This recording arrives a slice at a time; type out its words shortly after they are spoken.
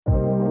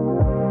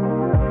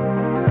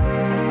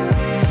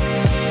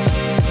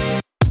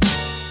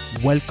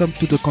Welcome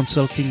to the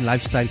Consulting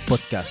Lifestyle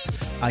Podcast.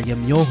 I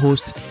am your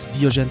host,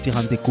 Diogen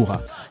Tirandekura.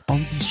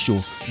 On this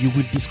show, you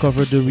will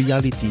discover the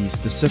realities,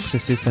 the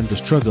successes and the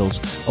struggles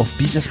of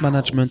business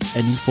management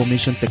and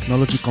information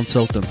technology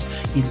consultants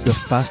in the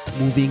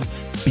fast-moving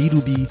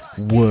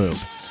B2B world.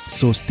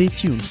 So stay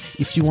tuned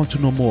if you want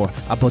to know more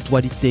about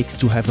what it takes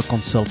to have a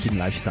consulting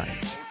lifestyle.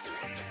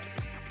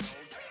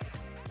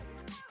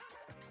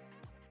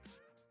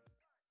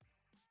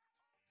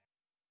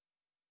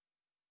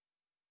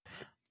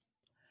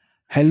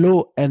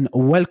 Hello and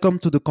welcome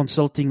to the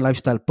Consulting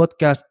Lifestyle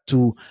Podcast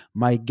to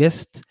my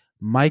guest,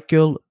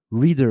 Michael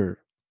Reeder.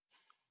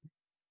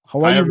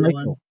 How are Hi, you,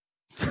 everyone.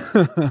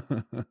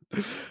 Michael?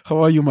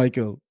 How are you,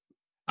 Michael?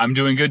 I'm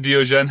doing good,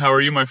 Diogen. How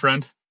are you, my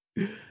friend?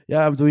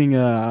 Yeah, I'm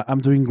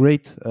doing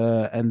great,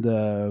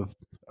 and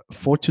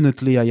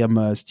fortunately, I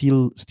am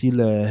still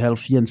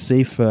healthy and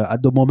safe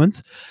at the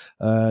moment,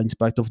 in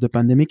spite of the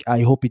pandemic.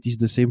 I hope it is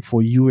the same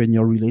for you and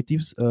your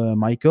relatives,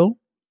 Michael.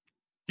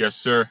 Yes,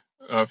 sir.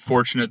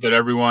 Fortunate that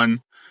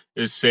everyone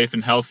is safe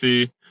and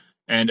healthy,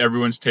 and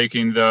everyone's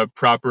taking the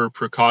proper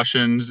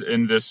precautions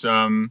in this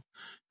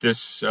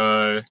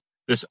odd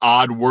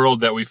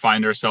world that we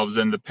find ourselves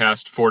in the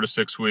past 4 to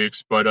 6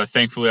 weeks. But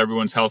thankfully,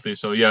 everyone's healthy.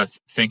 So, yeah,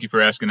 thank you for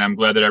asking. I'm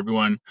glad that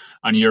everyone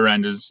on your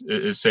end is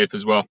safe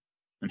as well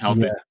and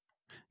healthy.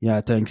 Yeah,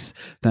 thanks.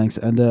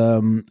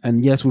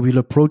 And yes, we will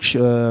approach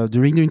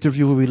during the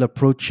interview. We will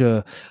approach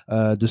the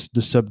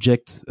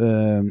subject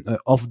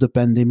of the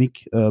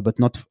pandemic, but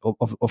not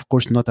of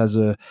course not as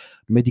a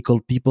medical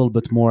people,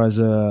 but more as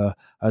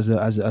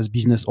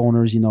business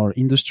owners in our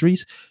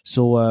industries.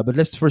 So, but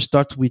let's first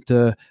start with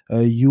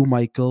you,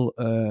 Michael,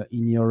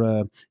 in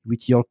your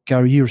with your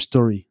career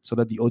story, so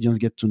that the audience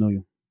get to know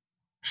you.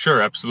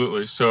 Sure,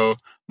 absolutely. So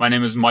my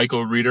name is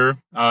Michael Reeder,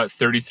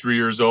 33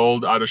 years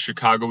old, out of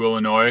Chicago,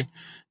 Illinois,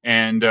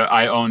 and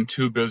I own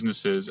two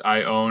businesses.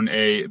 I own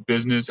a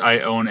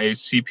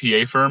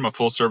CPA firm, a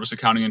full service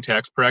accounting and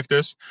tax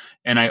practice,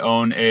 and I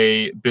own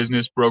a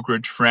business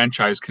brokerage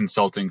franchise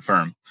consulting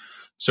firm.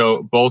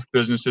 So both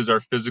businesses are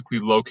physically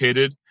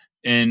located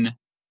in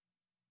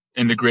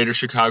the greater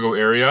Chicago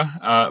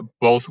area,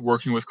 both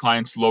working with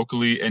clients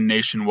locally and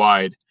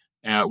nationwide.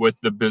 With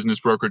the business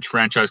brokerage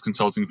franchise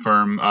consulting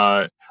firm,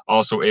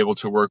 also able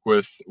to work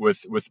with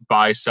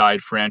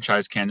buy-side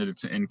franchise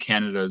candidates in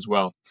Canada as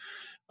well.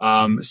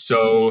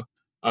 So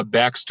a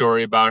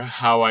backstory about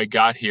how I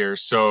got here.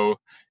 So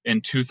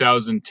in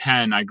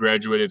 2010, I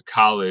graduated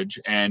college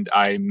and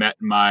I met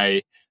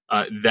my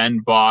then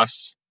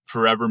boss,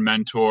 forever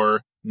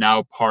mentor,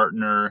 now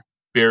partner,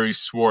 Barry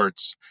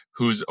Schwartz,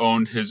 who's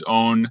owned his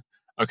own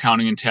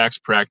accounting and tax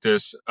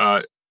practice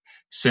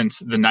since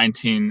the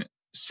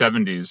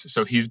 1970s.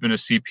 So he's been a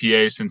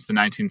CPA since the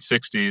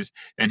 1960s,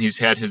 and he's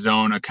had his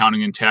own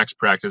accounting and tax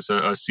practice,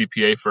 a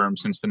CPA firm,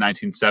 since the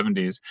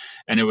 1970s.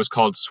 And it was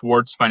called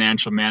Schwartz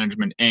Financial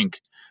Management, Inc.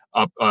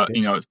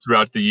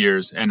 Throughout the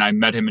years. And I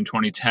met him in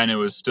 2010. It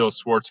was still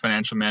Schwartz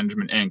Financial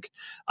Management, Inc.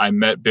 I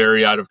met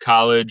Barry out of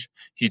college.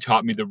 He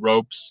taught me the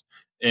ropes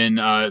in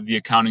the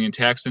accounting and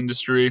tax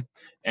industry,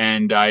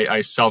 and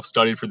I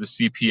self-studied for the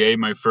CPA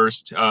my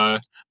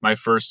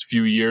first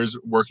few years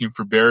working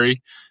for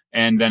Barry.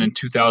 And then in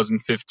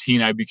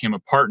 2015, I became a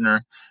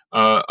partner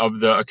of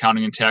the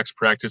accounting and tax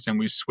practice, and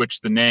we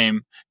switched the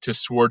name to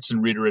Schwartz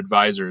and Reeder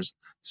Advisors.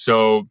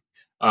 So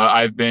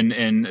I've been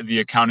in the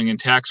accounting and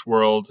tax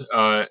world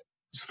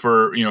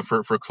for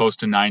close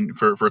to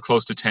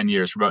 10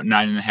 years, for about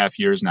 9.5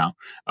 years now.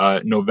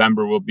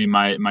 November will be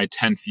my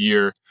 10th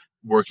year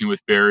working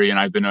with Barry, and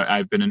I've been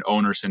an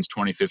owner since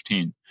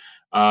 2015.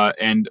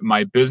 And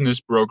my business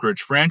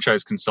brokerage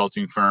franchise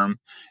consulting firm,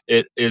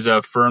 it is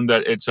a firm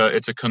that it's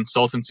a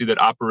consultancy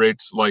that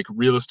operates like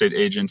real estate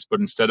agents, but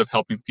instead of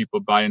helping people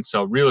buy and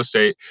sell real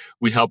estate,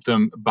 we help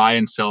them buy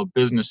and sell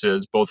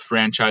businesses, both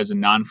franchise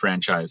and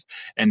non-franchise.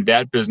 And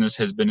that business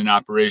has been in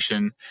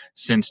operation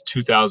since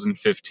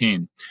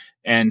 2015.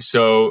 And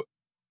so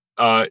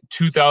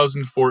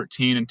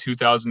 2014 and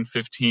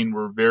 2015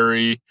 were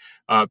very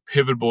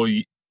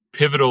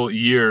pivotal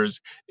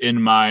years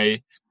in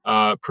my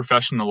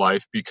professional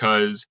life,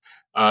 because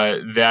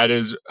that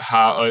is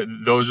how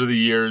those are the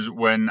years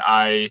when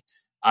I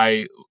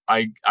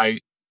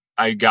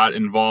got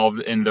involved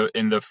in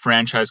the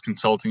franchise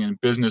consulting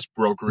and business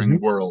brokering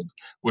world,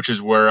 which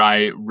is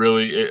really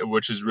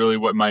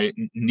what my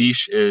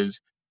niche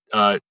is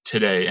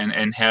today,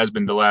 and has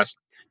been the last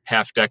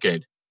half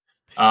decade.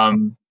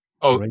 Go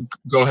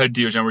ahead,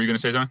 Diogen. Were you going to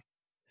say something?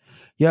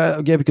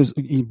 Yeah, because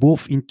in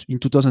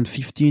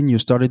 2015 you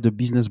started the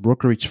business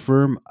brokerage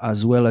firm,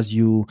 as well as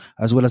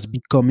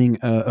becoming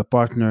a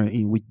partner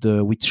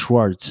with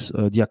Schwartz,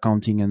 the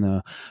accounting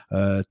and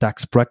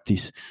tax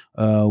practice.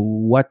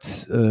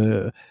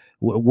 When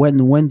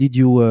did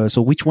you?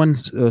 So which one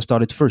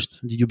started first?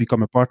 Did you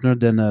become a partner,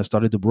 then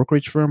started the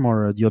brokerage firm,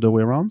 or the other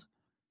way around?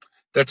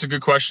 That's a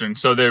good question.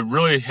 So they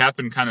really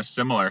happened kind of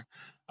similar.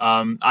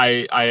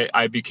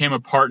 I became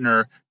a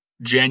partner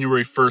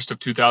January 1st of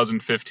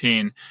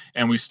 2015,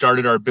 and we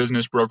started our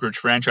business brokerage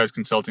franchise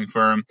consulting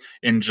firm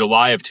in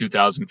July of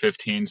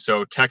 2015.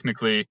 So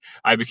technically,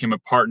 I became a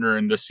partner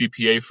in the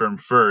CPA firm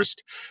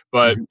first,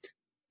 but Mhm.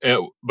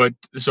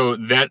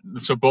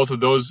 so both of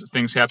those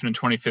things happened in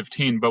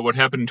 2015. But what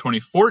happened in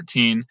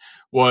 2014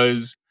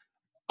 was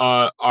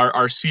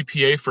our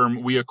CPA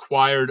firm, we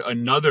acquired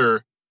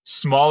another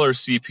smaller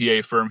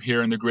CPA firm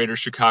here in the greater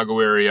Chicago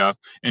area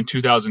in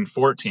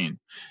 2014.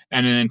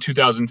 And then in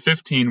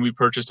 2015, we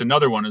purchased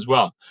another one as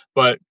well.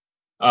 But,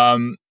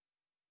 um,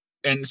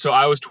 and so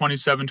I was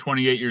 27,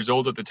 28 years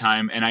old at the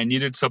time, and I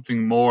needed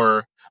something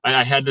more.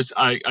 I had this,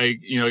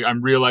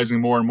 I'm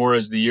realizing more and more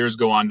as the years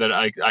go on that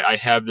I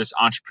have this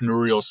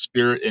entrepreneurial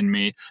spirit in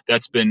me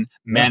that's been Yeah.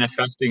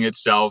 manifesting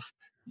itself,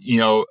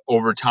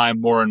 over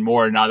time more and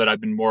more now that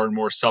I've been more and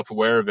more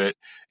self-aware of it.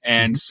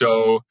 And Mhm.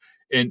 so,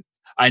 and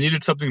I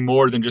needed something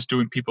more than just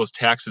doing people's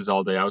taxes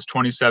all day. I was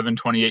 27,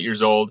 28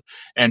 years old.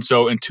 And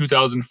so in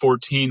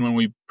 2014, when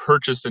we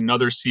purchased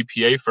another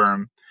CPA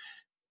firm,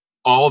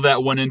 all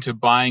that went into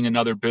buying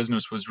another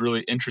business was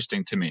really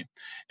interesting to me.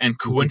 And Mhm.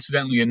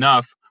 coincidentally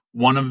enough,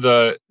 one of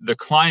the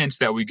clients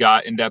that we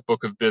got in that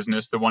book of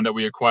business, the one that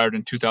we acquired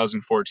in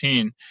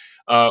 2014,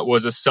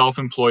 was a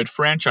self-employed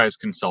franchise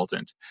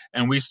consultant,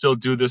 and we still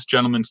do this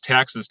gentleman's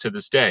taxes to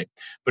this day.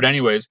 But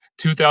anyways,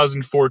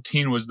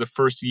 2014 was the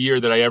first year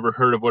that I ever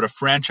heard of what a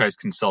franchise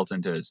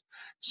consultant is.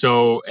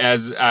 So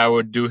as I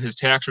would do his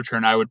tax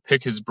return, I would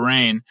pick his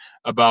brain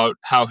about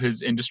how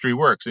his industry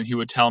works, and he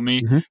would tell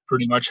me Mhm.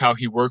 pretty much how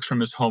he works from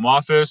his home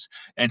office,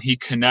 and he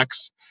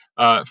connects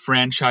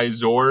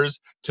franchisors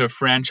to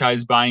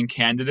franchise buying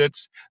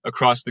candidates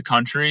across the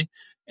country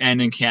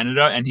and in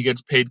Canada, and he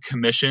gets paid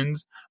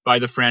commissions by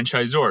the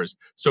franchisors.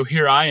 So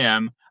here I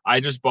am. I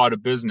just bought a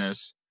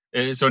business.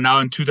 So now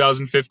in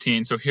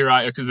 2015,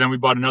 because then we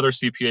bought another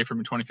CPA from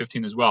in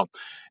 2015 as well.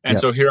 And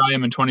Yeah. so here I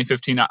am in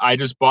 2015. I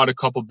just bought a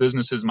couple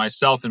businesses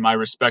myself in my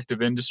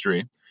respective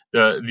industry,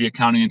 the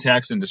accounting and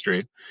tax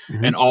industry.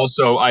 Mhm. And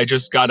also I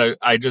just got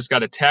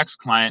a tax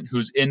client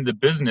who's in the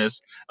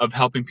business of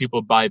helping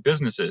people buy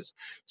businesses.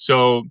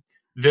 So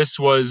this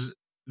was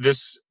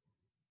this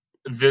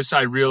this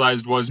I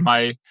realized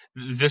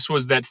this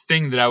was that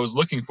thing that I was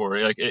looking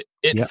for. Like it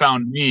Yeah.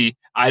 found me.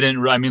 I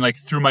didn't. I mean, like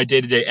through my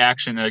day to day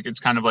action, like it's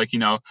kind of like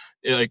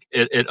like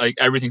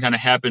everything kind of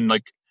happened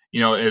like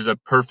as a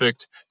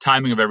perfect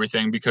timing of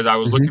everything because I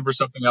was Mhm. looking for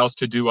something else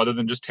to do other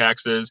than just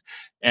taxes,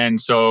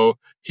 and so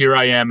here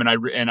I am,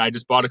 and I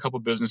just bought a couple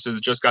businesses.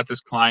 Just got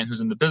this client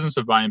who's in the business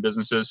of buying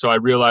businesses. So I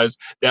realized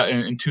that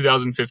in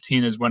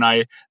 2015 is when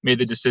I made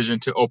the decision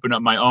to open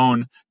up my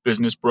own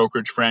business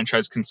brokerage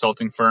franchise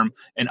consulting firm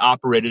and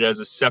operated as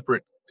a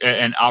separate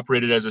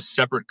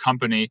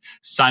company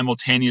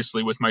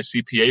simultaneously with my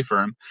CPA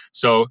firm.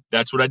 So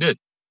that's what I did.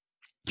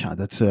 Yeah,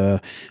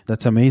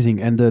 that's amazing.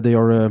 And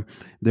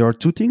there are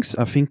two things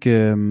I think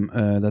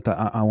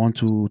that I want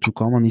to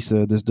comment is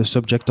the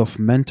subject of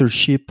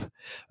mentorship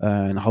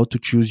and how to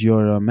choose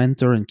your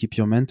mentor and keep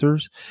your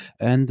mentors,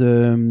 and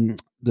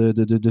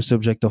the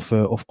subject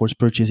of course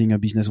purchasing a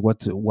business.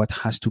 What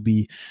has to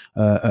be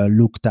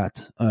looked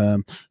at.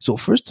 So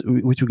first,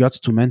 with regards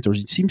to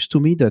mentors, it seems to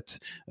me that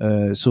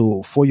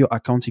so for your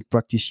accounting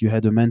practice, you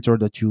had a mentor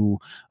that you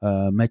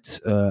met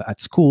at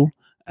school,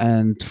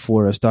 and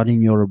for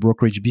starting your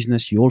brokerage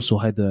business, you also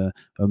had a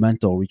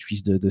mentor, which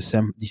is the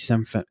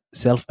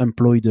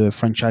self-employed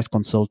franchise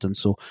consultant.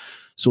 So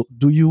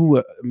do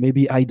you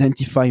maybe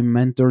identify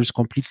mentors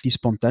completely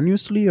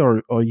spontaneously,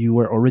 or you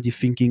were already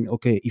thinking,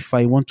 okay, if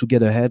I want to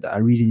get ahead, I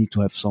really need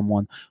to have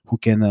someone who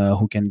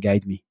can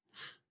guide me?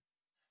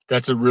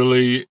 That's a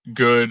really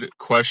good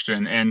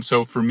question. And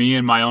so for me,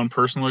 in my own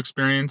personal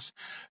experience,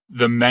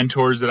 the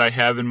mentors that I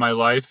have in my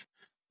life,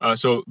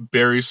 so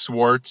Barry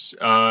Swartz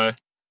in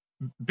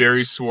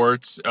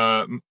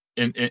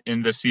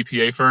the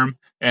CPA firm,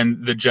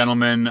 and the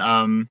gentleman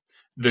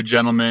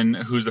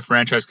who's the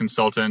franchise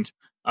consultant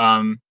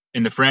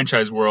in the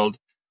franchise world.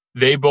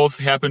 They both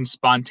happened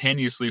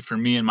spontaneously for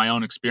me in my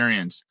own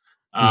experience,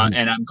 Hmm.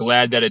 and I'm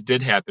glad that it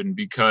did happen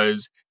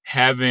because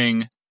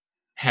having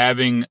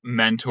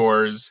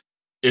mentors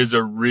is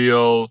a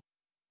real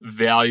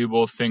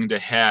valuable thing to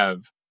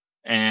have.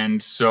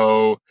 And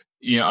so,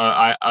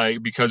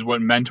 because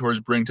what mentors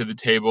bring to the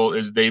table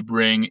is they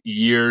bring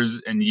years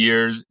and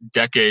years,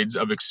 decades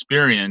of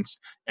experience,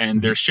 and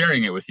Hmm. they're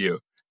sharing it with you.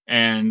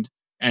 And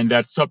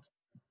that's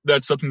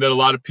something that a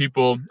lot of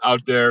people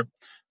out there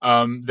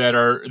that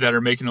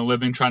are making a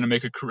living, trying to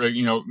make a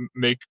career,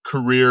 make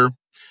career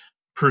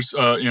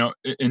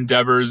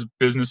endeavors,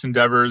 business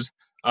endeavors.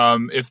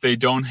 If they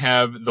don't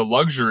have the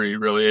luxury,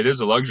 really, it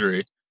is a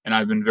luxury. And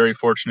I've been very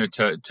fortunate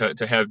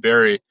to have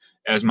Barry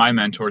as my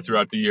mentor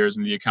throughout the years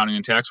in the accounting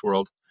and tax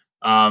world.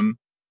 Um,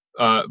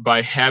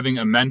 by having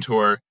a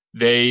mentor,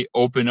 they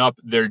open up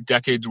their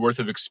decades worth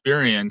of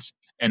experience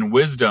and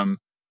wisdom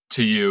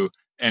to you.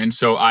 And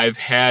so I've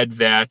had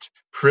that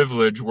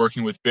privilege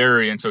working with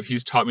Barry, and so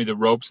he's taught me the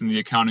ropes in the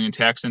accounting and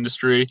tax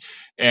industry,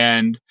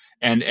 and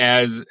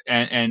as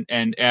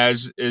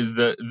is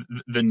the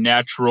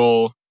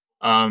natural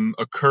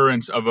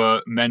occurrence of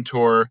a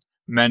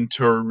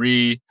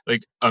mentoree,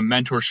 like a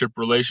mentorship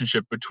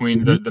relationship between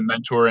Hmm. the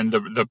mentor and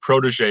the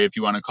protege, if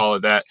you want to call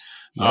it that.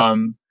 Yeah.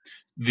 Um,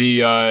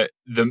 the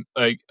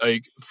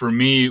like for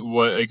me,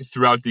 what like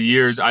throughout the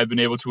years, I've been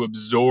able to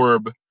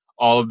absorb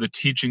all of the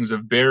teachings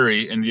of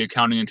Barry in the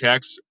accounting and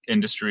tax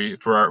industry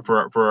for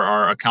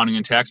our accounting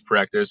and tax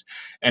practice,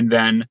 and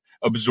then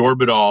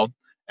absorb it all,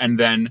 and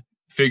then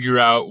figure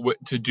out what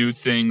to do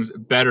things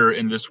better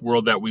in this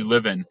world that we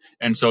live in.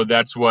 And so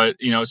that's what,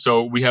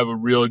 so we have a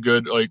real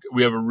good, like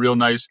we have a real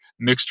nice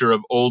mixture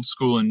of old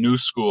school and new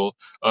school.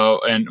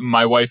 And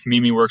my wife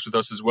Mimi works with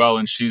us as well,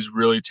 and she's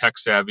really tech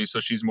savvy,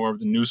 so she's more of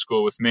the new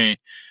school with me.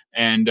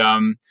 And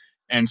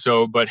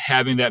but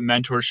having that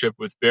mentorship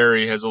with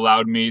Barry has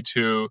allowed me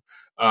to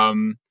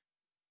um,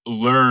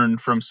 learn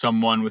from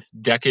someone with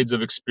decades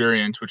of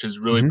experience, which has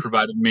really Hmm.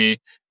 provided me.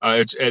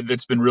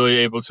 It's been really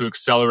able to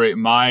accelerate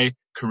my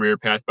career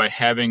path by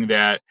having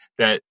that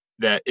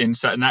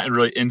inside, not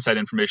really inside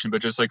information,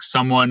 but just like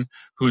someone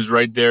who's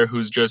right there,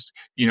 who's just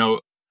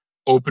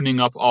opening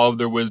up all of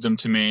their wisdom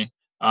to me,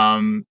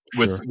 Sure.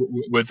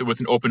 with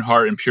an open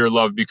heart and pure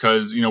love,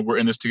 because we're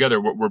in this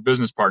together. We're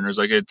business partners.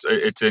 Like it's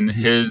in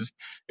Hmm. his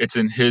it's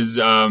in his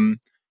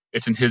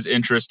it's in his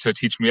interest to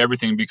teach me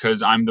everything,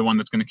 because I'm the one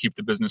that's going to keep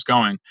the business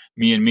going,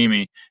 me and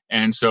Mimi,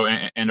 and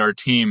our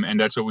team, and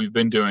that's what we've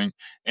been doing.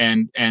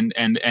 And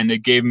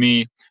it gave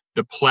me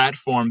the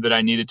platform that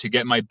I needed to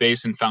get my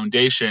base and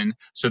foundation,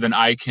 so then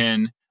I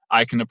can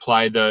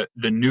apply the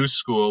new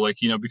school, like,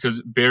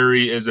 because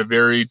Barry is a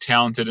very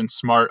talented and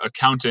smart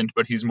accountant,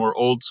 but he's more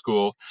old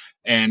school.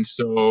 And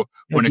so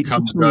Yeah. when it Give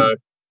comes some, to,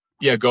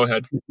 yeah, go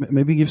ahead.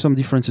 maybe give some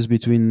differences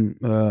between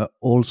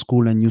old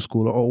school and new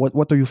school, or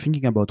what are you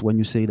thinking about when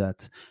you say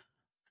that?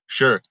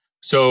 Sure.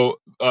 So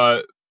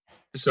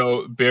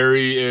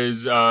Barry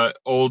is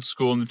old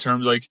school in the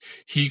terms, like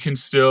he can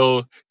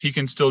still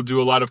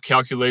do a lot of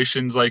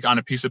calculations, like on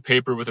a piece of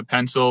paper with a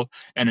pencil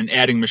and an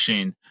adding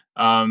machine.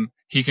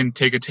 He can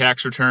take a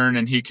tax return,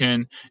 and he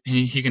can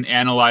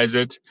analyze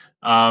it.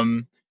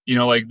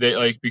 Like they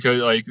like because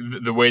like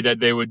the way that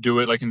they would do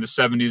it, like in the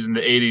 70s and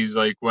the 80s,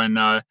 like when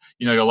like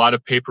a lot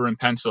of paper and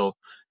pencil.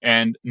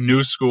 And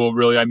new school,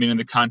 really, I mean, in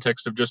the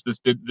context of just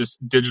this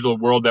digital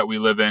world that we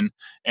live in,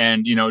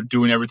 and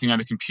doing everything on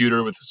the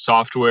computer with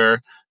software,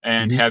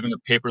 and Hmm. having a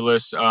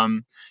paperless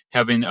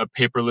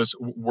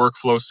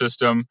workflow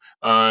system.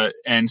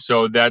 And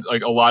so that,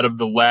 like, a lot of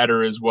the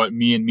latter is what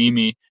me and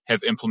Mimi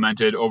have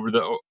implemented over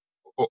the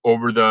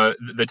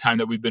time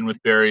that we've been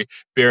with Barry.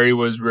 Barry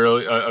was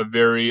really a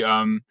very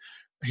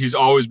he's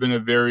always been a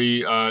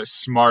very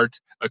smart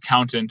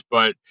accountant,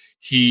 but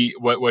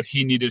what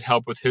he needed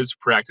help with his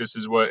practice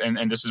is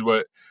and this is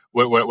what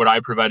I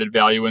provided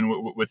value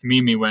in with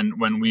Mimi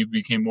when we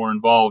became more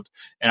involved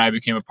and I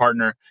became a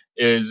partner,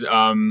 is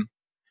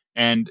and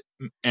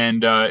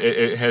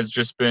it has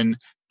just been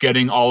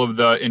getting all of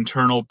the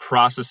internal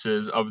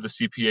processes of the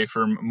CPA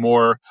firm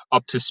more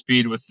up to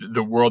speed with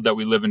the world that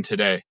we live in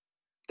today.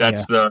 Yeah.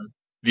 That's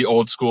the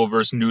old school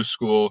versus new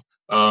school,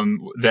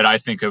 that I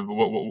think of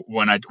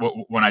when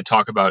I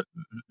talk about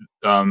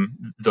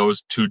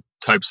those two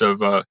types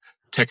of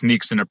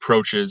techniques and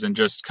approaches, and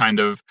just kind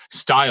of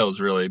styles,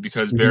 really,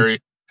 because Hmm. Barry,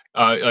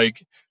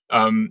 like,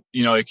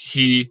 like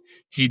he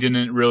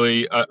didn't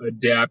really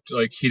adapt,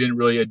 like he didn't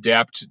really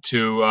adapt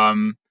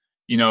to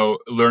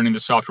learning the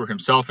software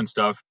himself and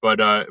stuff, but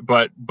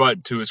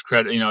to his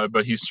credit,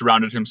 but he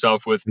surrounded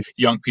himself with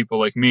young people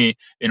like me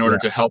in order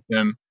Yeah. to help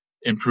him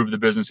improve the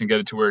business and get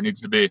it to where it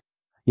needs to be.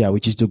 Yeah,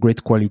 which is the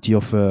great quality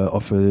of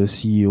a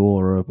CEO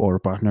or a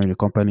partner in a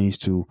company, is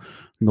to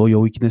know your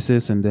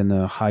weaknesses and then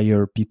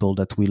hire people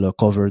that will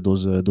cover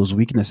those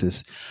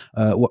weaknesses.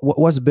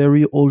 Was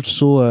Barry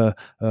also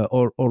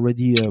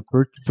already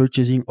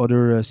purchasing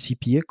other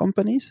CPA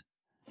companies?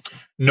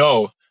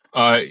 No,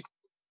 uh,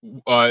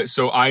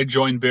 so I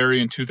joined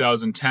Barry in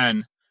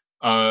 2010.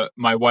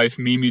 My wife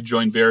Mimi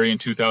joined Barry in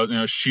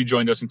 2000. She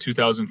joined us in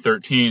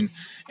 2013,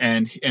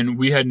 and he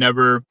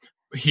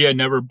had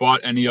never bought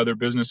any other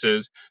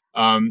businesses.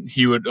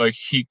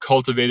 He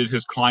cultivated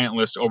his client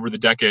list over the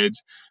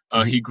decades.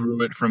 Mhm. He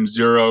grew it from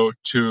zero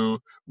to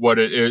what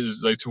it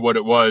is, like, to what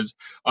it was.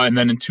 And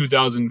then in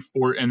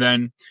 2004, and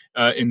then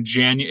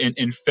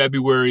in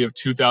February of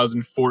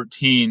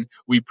 2014,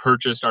 we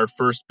purchased our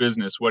first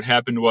business. What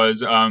happened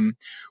was,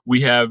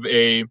 we have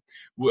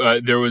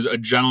there was a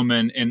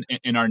gentleman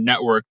in our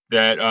network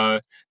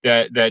that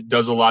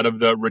does a lot of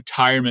the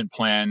retirement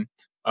plan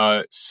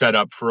set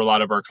up for a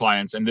lot of our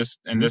clients, and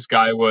Mhm. this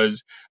guy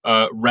was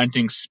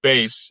renting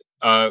space.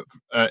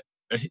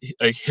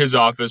 Like his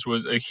office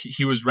was,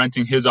 he was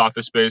renting his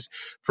office space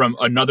from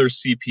another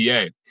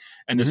CPA,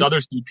 and this Mhm.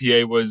 other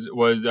CPA was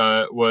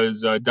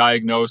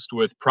diagnosed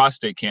with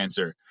prostate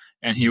cancer,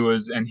 and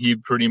Mhm. he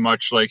pretty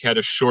much, like, had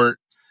a short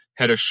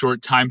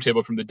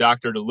timetable from the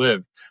doctor to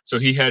live. So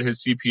he had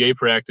his CPA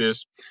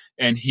practice,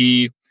 and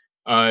he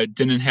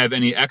didn't have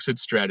any exit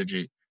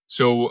strategy.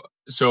 So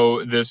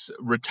this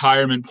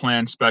retirement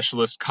plan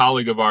specialist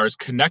colleague of ours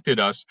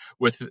connected us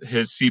with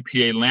his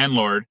CPA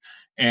landlord,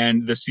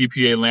 and the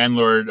CPA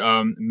landlord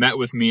met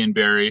with me and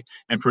Barry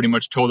and pretty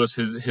much told us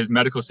his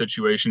medical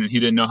situation, and he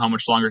didn't know how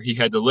much longer he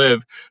had to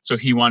live, so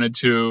he wanted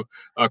to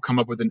come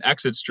up with an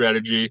exit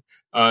strategy.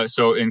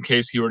 So in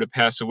case he were to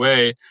pass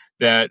away,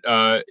 that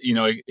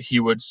he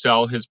would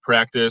sell his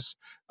practice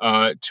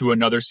to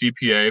another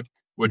CPA,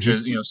 which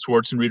is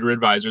Swartz and Reeder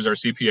Advisors, our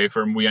CPA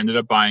firm. We ended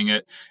up buying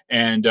it,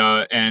 and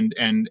the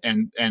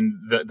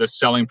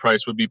selling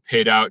price would be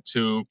paid out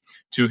to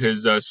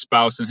his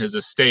spouse and his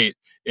estate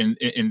in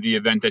the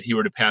event that he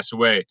were to pass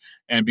away.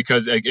 And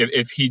because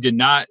if he did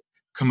not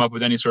come up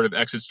with any sort of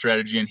exit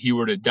strategy and he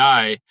were to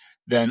die,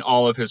 then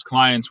all of his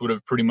clients would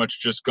have pretty much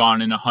just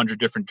gone in 100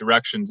 different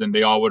directions, and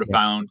they all would have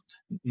found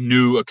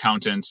new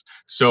accountants.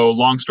 So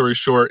long story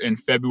short, in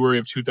February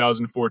of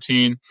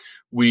 2014,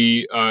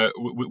 we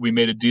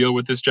made a deal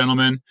with this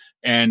gentleman,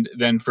 and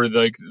then for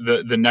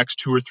the next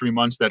 2 or 3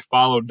 months that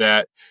followed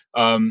that,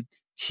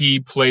 he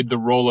played the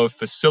role of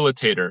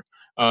facilitator.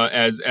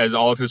 As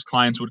all of his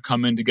clients would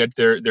come in to get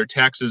their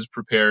taxes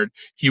prepared,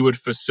 he would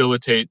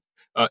facilitate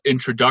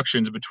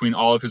introductions between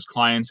all of his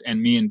clients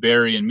and me and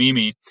Barry and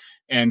Mimi.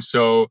 And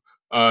so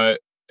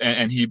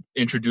and he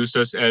introduced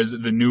us as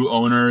the new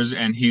owners,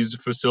 and he's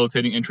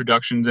facilitating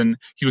introductions, and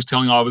he was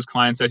telling all of his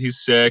clients that he's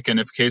sick,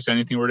 and if in case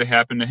anything were to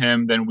happen to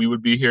him, then we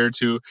would be here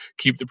to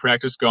keep the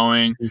practice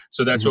going.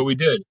 So that's what we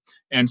did.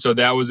 And so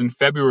that was in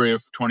February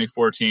of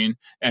 2014,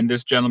 and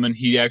this gentleman,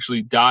 he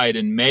actually died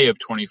in May of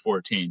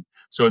 2014.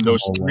 So in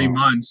those 3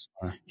 months,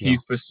 he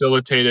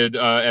facilitated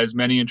as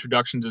many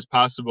introductions as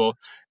possible.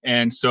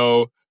 And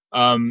so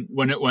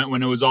when it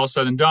was all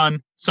said and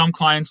done, some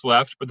clients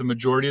left, but the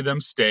majority of them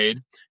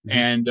stayed.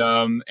 And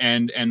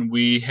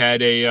we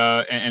had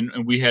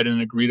we had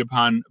an agreed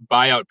upon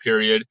buyout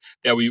period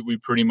that we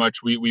pretty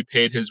much we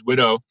paid his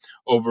widow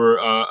over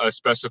a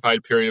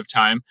specified period of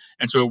time,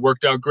 and so it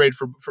worked out great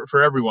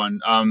for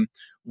everyone.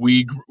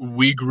 We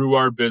grew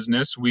our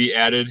business. We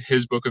added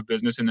his book of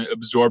business and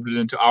absorbed it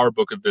into our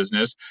book of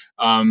business.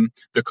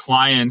 The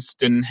clients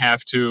didn't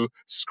have to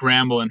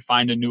scramble and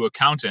find a new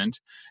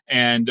accountant.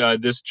 And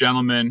this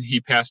gentleman,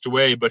 he passed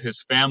away, but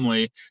his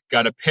family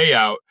got a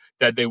payout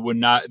that they would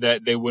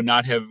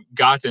not have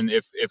gotten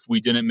if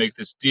we didn't make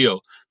this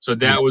deal. So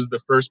that was the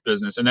first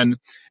business, and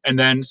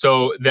then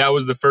so that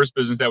was the first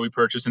business that we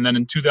purchased. And then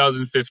in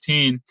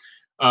 2015.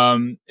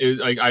 I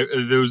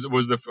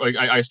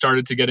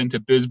started to get into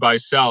Biz Buy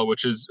Sell,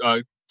 which is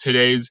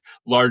today's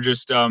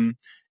largest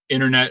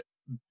internet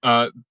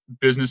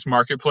business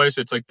marketplace.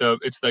 It's like the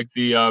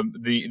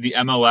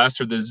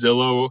MLS or the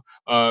Zillow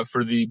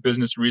for the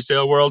business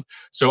resale world.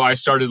 So I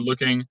started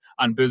looking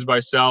on Biz Buy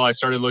Sell. I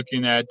started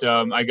looking at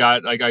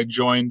I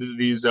joined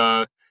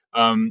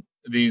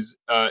these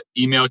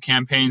email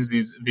campaigns,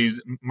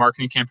 these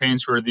marketing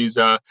campaigns for these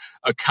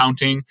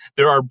accounting.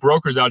 There are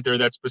brokers out there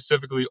that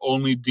specifically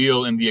only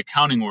deal in the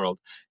accounting world,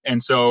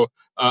 and so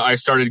I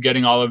started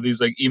getting all of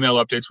these like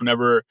email updates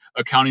whenever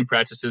accounting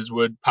practices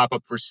would pop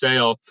up for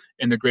sale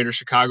in the greater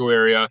Chicago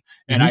area,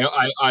 and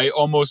I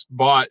almost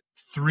bought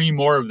 3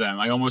 more of them.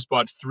 I almost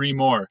bought 3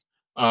 more.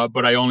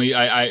 But we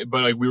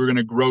were going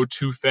to grow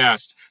too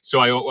fast, so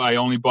I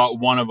only bought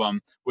one of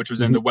them, which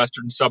was in the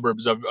western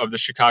suburbs of the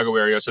Chicago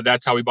area. So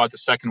that's how we bought the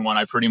second one.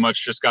 I pretty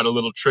much just got a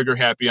little trigger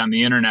happy on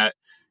the internet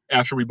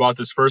after we bought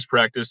this first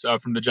practice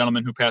from the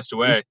gentleman who passed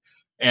away.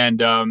 And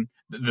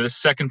the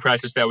second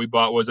practice that we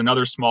bought was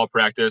another small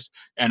practice,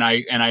 and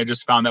I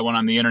just found that one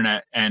on the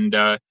internet, and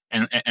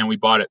we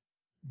bought it.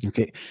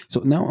 Okay, so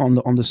now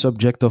on the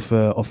subject of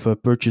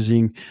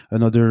purchasing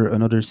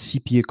another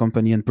CPA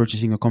company and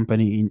purchasing a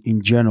company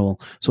in general.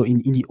 So in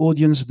the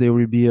audience there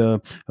will be a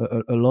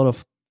lot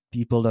of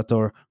people that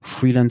are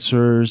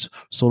freelancers,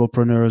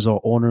 solopreneurs, or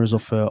owners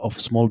of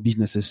small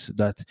businesses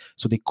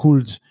so they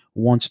could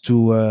want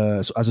to.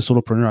 So as a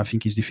solopreneur, I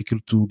think it's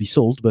difficult to be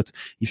sold, but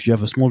if you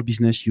have a small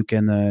business, you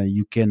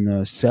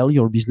can sell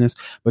your business.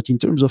 But in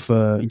terms of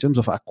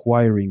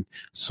acquiring,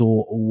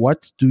 so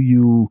what do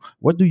you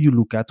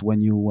look at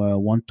when you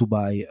want to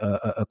buy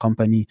a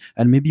company,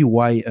 and maybe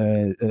why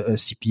a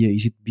CPA?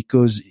 Is it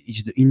because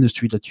it's the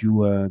industry that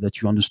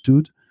you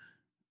understood?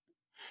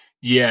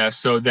 Yeah,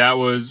 so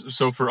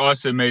for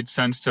us, it made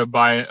sense to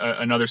buy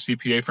another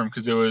CPA firm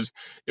because it was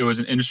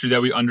an industry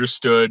that we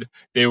understood.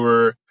 They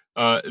were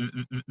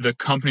the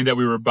company that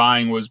we were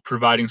buying was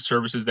providing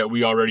services that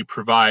we already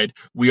provide.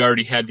 We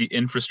already had the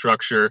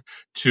infrastructure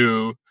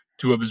to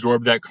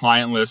absorb that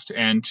client list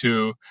and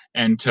to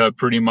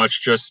pretty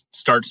much just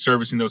start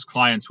servicing those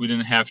clients. We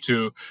didn't have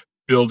to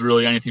build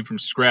really anything from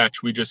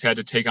scratch. We just had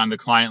to take on the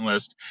client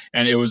list,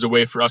 and it was a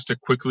way for us to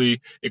quickly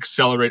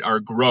accelerate our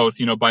growth,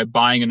 by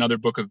buying another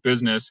book of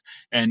business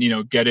and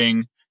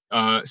getting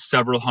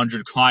several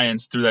hundred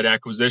clients through that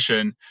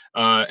acquisition,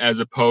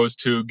 as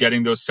opposed to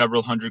getting those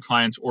several hundred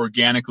clients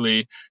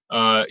organically,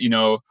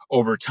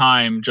 over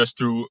time, just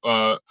through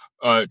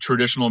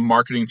traditional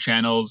marketing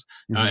channels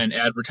and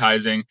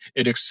advertising.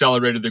 It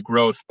accelerated the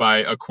growth by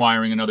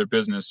acquiring another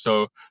business.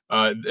 So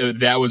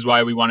that was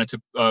why we wanted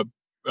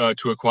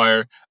to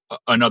acquire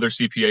another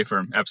CPA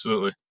firm.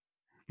 Absolutely.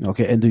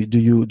 Okay, and do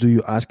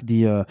you ask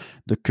the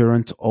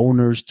current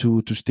owners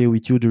to stay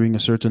with you during a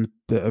certain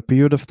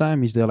period of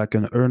time? Is there like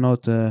an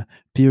earnout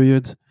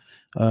period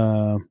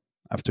uh,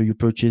 after you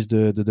purchase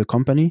the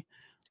company?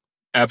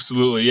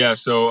 Absolutely, yeah.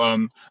 So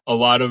a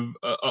lot of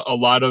a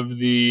lot of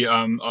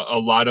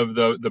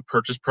the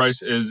purchase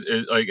price is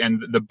like,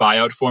 and the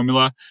buyout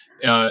formula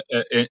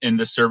in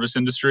the service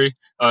industry.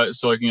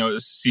 So like,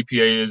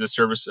 CPA is a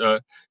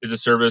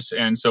service,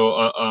 and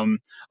so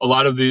a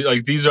lot of the,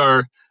 like, these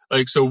are,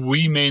 like, so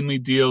we mainly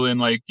deal in,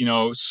 like,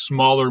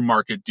 smaller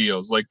market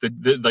deals, like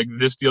like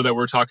this deal that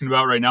we're talking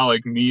about right now,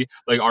 like me,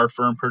 like our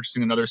firm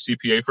purchasing another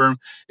CPA firm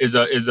is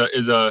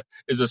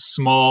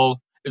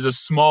a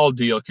small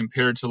deal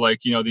compared to,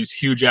 like, these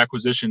huge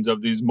acquisitions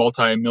of these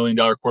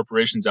multi-million-dollar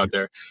corporations out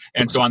there. So,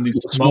 And so on these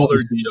small smaller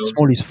is deals,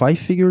 small is 5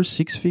 figures,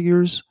 6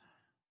 figures,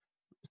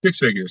 six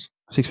figures.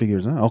 6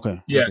 figures. Huh?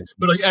 Okay, Yeah, okay,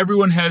 but like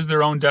everyone has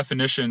their own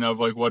definition of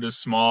like what is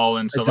small,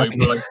 and so like,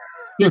 exactly. but like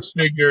six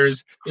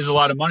figures is a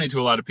lot of money to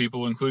a lot of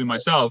people, including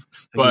myself.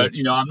 But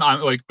Exactly. I'm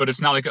not like, but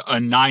it's not like a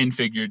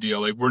nine-figure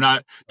deal. Like we're not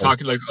Right.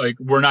 talking like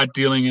we're not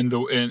dealing in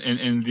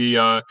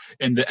the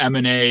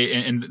M&A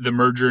and the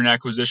merger and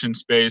acquisition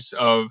space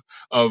of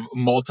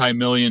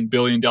multi-million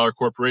billion-dollar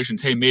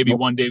corporations. Hey, maybe Nope.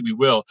 one day we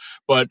will,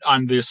 but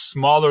on the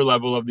smaller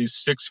level of these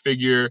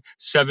six-figure,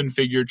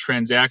 seven-figure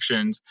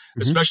transactions,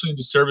 Hmm. especially in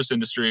the service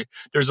industry,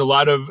 there's a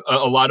lot of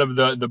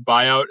the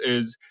buyout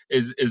is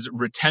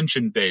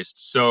retention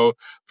based. So,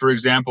 for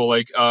example,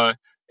 like a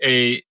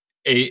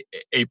a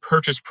a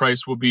purchase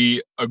price will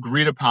be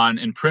agreed upon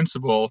in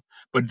principle,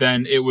 but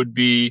then it would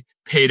be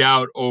paid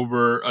out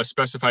over a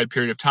specified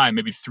period of time,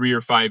 maybe 3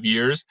 or 5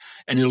 years,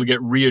 and it'll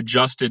get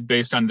readjusted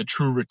based on the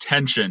true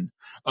retention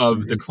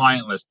of the Hmm.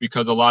 client list.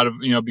 Because a lot of,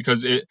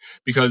 because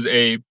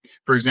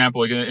for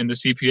example, like in the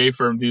CPA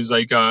firm, these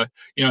like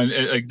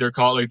like they're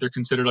called, like they're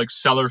considered like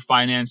seller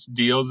finance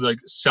deals. Like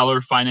seller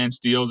finance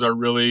deals are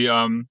really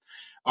are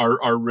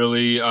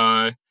really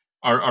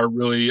are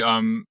really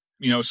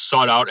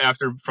sought out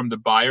after from the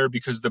buyer,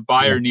 because the Yeah.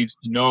 buyer needs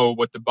to know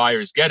what the buyer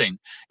is getting.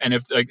 And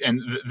if like,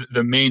 and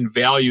the main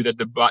value that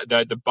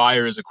the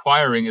buyer is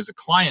acquiring is a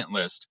client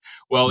list.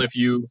 Well,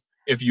 Yeah.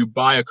 if you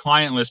buy a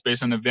client list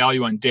based on the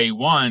value on day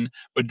one,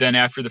 but then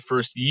after the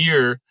first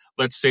year,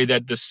 let's say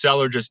that the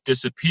seller just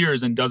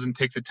disappears and doesn't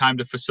take the time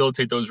to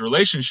facilitate those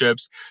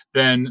relationships,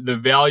 then the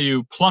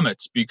value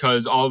plummets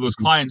because all of those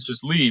Mhm. clients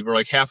just leave, or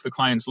like half the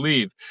clients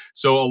leave.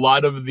 So a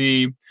lot of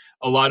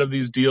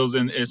these deals,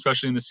 and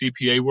especially in the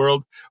CPA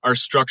world, are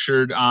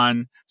structured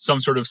on some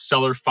sort of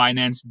seller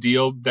finance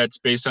deal that's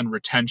based on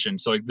retention.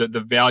 So like the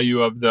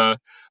value of the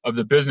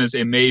business,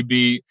 it may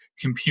be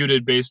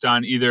computed based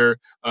on either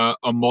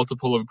a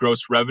multiple of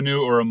gross revenue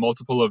or a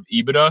multiple of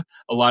EBITDA.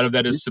 A lot of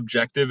that Mhm. is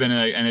subjective,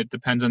 and it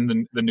depends on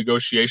the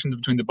negotiations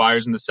between the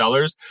buyers and the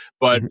sellers.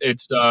 But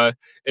Mhm.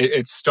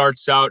 it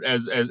starts out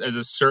as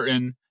a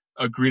certain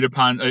agreed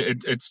upon.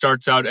 It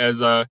starts out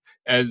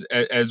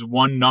as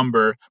one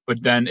number,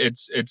 but then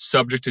it's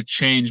subject to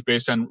change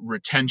based on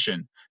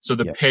retention. So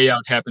the Yeah.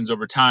 payout happens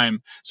over time.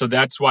 So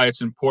that's why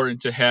it's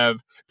important to have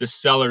the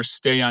seller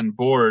stay on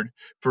board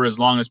for as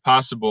long as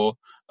possible,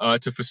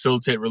 to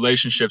facilitate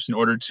relationships in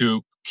order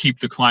to keep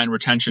the client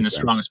retention as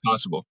strong as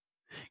possible.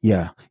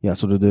 Yeah, yeah.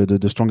 So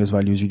the strongest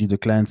value is really the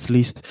clients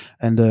list,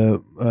 and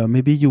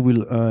maybe you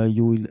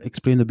will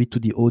explain a bit to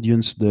the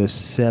audience the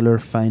seller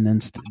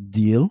financed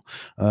deal,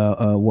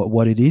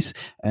 what it is,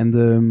 and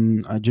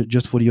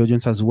just for the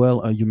audience as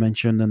well. You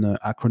mentioned an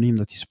acronym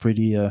that is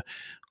pretty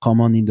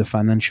common in the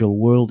financial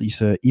world is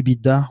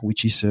EBITDA,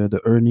 which is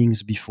the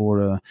earnings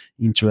before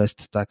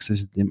interest,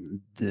 taxes,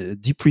 the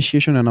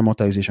depreciation and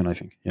amortization. I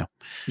think. Yeah.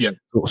 Yeah.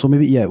 So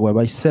maybe, yeah, well,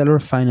 by seller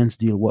finance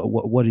deal,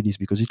 what it is,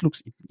 because it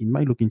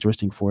might look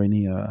interesting for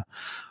any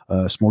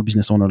small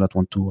business owner that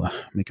want to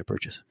make a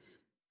purchase.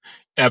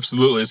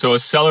 Absolutely. So a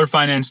seller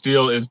finance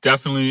deal is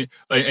definitely,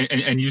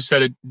 and you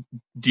said it,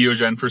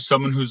 Diogen, for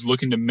someone who's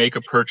looking to make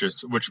a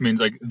purchase, which means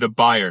like the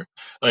buyer.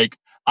 Like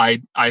I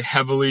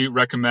heavily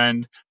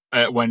recommend,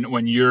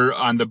 when you're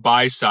on the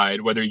buy side,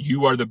 whether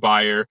you are the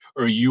buyer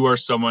or you are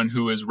someone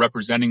who is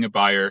representing a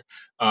buyer,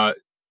 uh,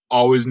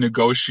 always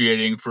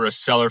negotiating for a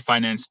seller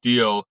finance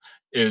deal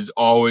is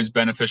always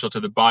beneficial to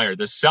the buyer.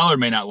 The seller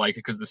may not like it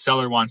because the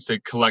seller wants to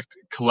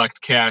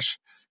collect cash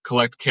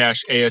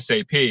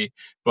ASAP,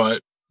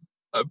 but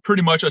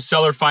pretty much a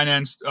seller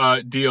financed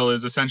deal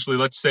is essentially,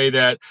 let's say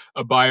that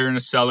a buyer and a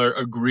seller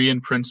agree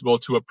in principle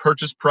to a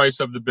purchase price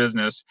of the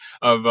business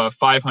of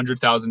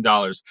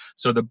 $500,000.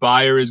 So the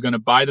buyer is going to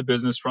buy the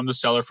business from the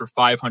seller for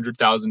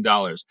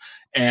 $500,000,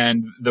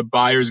 and the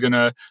buyer is going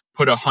to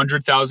put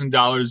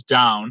 $100,000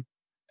 down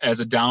as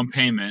a down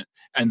payment,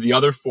 and the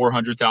other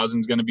 $400,000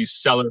 is going to be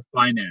seller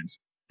finance.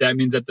 That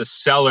means that the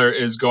seller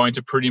is going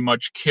to pretty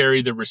much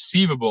carry the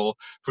receivable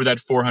for that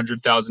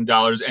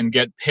 $400,000 and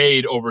get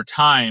paid over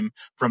time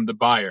from the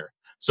buyer.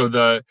 So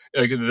a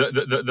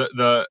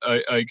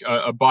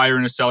buyer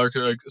and a seller,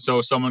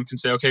 so someone can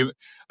say, okay,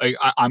 like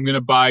I'm going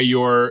to buy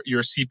your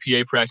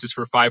CPA practice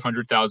for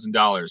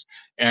 $500,000,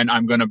 and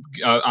I'm going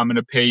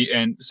to pay,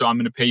 and so I'm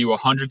going to pay you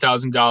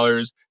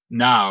 $100,000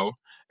 now,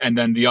 and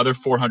then the other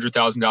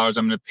 $400,000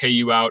 I'm going to pay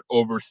you out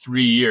over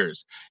 3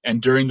 years.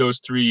 And during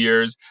those 3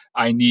 years,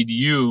 I need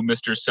you,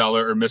 Mr.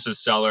 Seller or Mrs.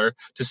 Seller,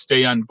 to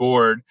stay on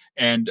board,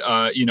 and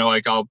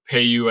like I'll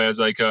pay you as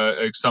like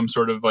some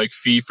sort of like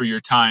fee for your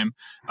time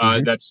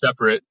that's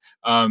separate,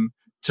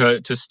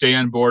 to stay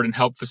on board and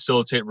help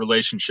facilitate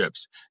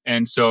relationships.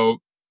 And so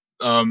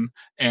over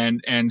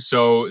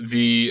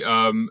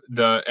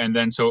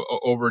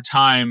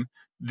time,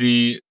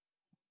 the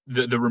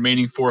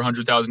remaining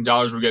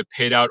 $400,000 will get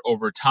paid out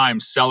over time,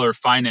 seller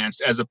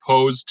financed, as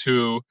opposed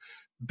to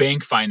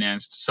bank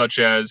financed, such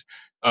as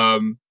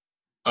I'm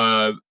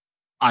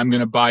going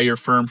to buy your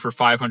firm for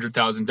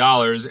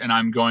 $500,000 and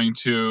I'm going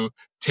to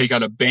take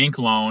out a bank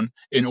loan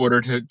in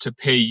order to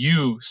pay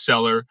you,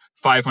 seller,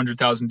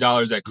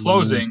 $500,000 at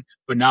closing.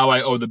 But now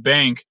I owe the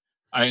bank.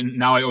 I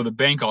owe the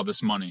bank all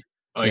this money.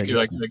 Like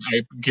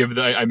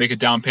I make a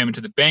down payment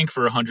to the bank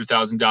for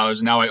 $100,000,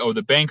 and now I owe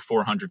the bank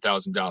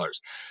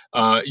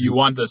 $400,000. You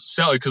want the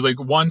seller, because like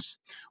once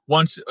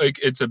like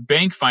it's a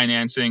bank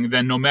financing,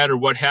 then no matter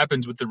what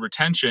happens with the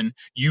retention,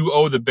 you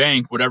owe the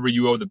bank whatever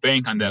you owe the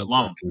bank on that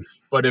loan.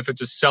 But if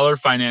it's a seller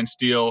finance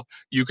deal,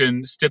 you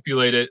can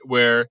stipulate it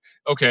where,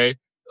 okay,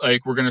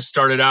 like we're going to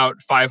start it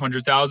out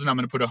 500,000. I'm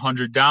going to put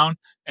 100 down,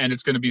 and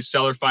it's going to be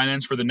seller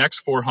finance for the next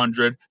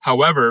 400.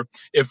 However,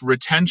 if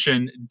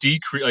retention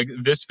decrease, like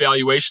this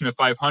valuation of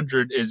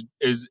 500 is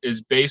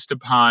based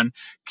upon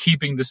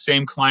keeping the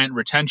same client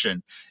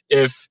retention.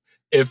 If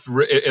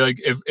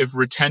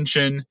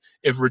retention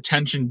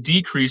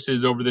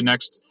decreases over the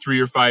next 3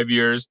 or 5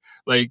 years,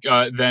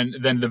 then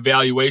the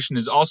valuation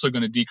is also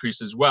going to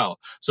decrease as well.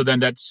 So then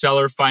that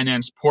seller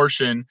finance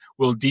portion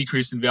will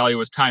decrease in value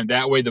as time.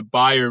 That way the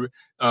buyer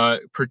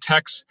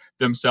protects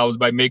themselves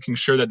by making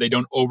sure that they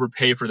don't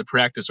overpay for the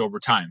practice over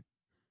time.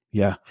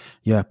 Yeah,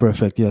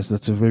 perfect. Yes,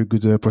 that's a very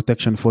good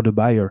protection for the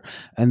buyer.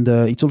 And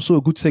it's also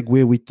a good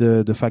segue with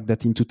the fact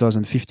that in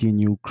 2015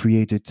 you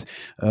created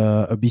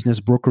a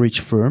business brokerage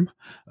firm.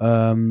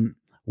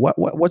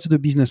 What's the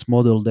business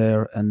model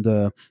there? And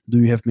do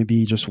you have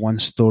maybe just one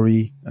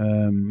story?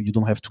 You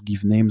don't have to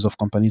give names of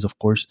companies, of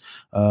course.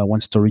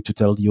 One story to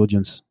tell the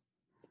audience.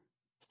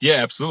 Yeah,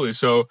 absolutely.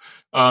 So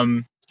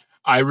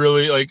I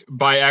really like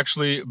by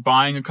actually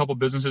buying a couple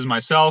businesses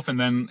myself, and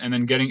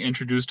then getting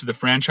introduced to the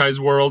franchise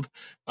world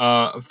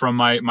from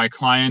my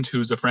client,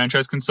 who's a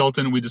franchise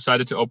consultant. We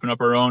decided to open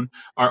up our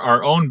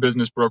own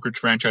business brokerage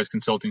franchise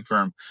consulting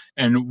firm,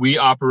 and we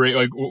operate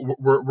like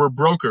we're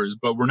brokers,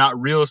 but we're not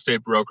real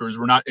estate brokers.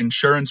 We're not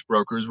insurance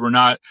brokers. We're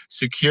not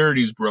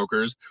securities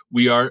brokers.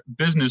 We are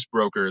business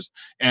brokers,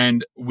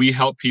 and we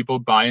help people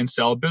buy and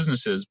sell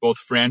businesses, both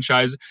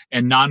franchise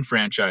and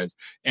non-franchise.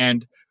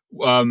 And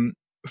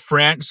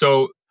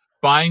so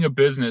buying a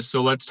business.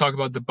 So let's talk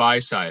about the buy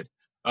side.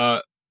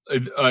 There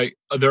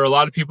are a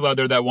lot of people out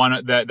there that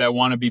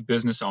want to be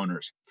business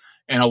owners,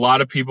 and a lot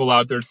of people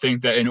out there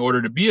think that in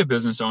order to be a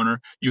business owner,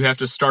 you have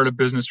to start a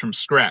business from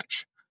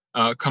scratch.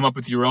 Come up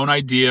with your own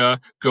idea,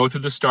 go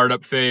through the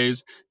startup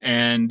phase,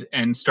 and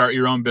start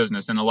your own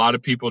business. And a lot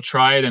of people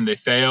try it and they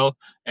fail,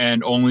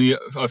 and only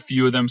a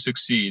few of them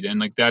succeed. And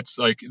like that's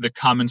like the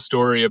common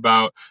story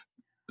about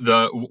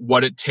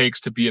what it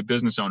takes to be a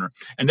business owner.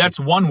 And that's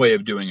one way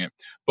of doing it.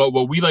 But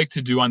what we like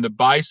to do on the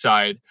buy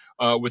side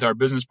with our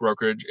business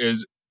brokerage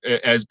is,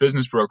 as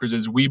business brokers,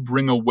 is we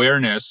bring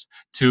awareness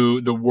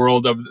to the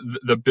world of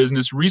the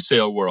business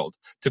resale world,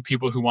 to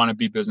people who want to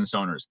be business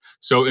owners.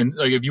 So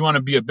if you want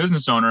to be a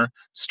business owner,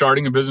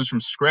 starting a business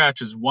from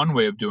scratch is one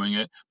way of doing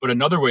it. But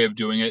another way of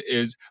doing it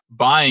is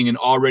buying an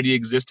already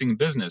existing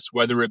business,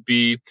 whether it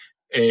be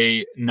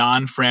a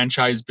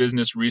non-franchise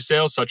business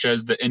resale, such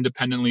as the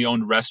independently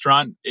owned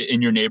restaurant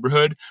in your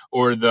neighborhood,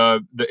 or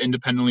the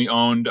independently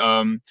owned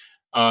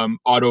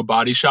auto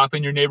body shop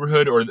in your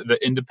neighborhood, or the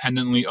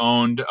independently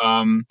owned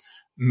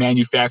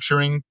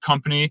manufacturing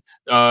company,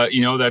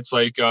 that's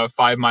like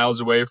 5 miles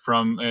away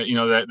from,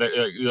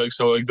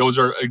 so like those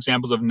are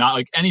examples of not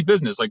like any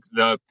business, like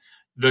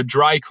the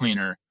dry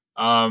cleaner,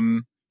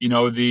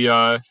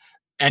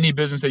 any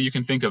business that you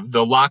can think of,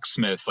 the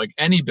locksmith, like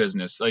any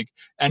business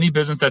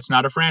that's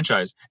not a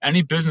franchise,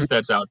 any business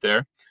that's out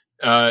there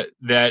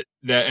that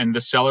and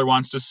the seller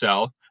wants to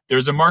sell,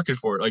 there's a market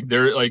for it. Like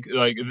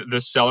the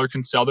seller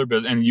can sell their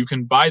business, and you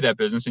can buy that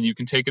business and you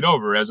can take it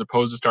over, as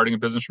opposed to starting a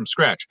business from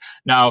scratch.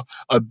 Now,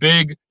 a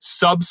big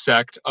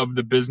subsect of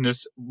the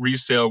business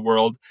resale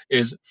world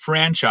is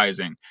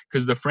franchising,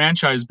 because the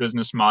franchise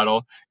business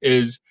model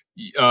is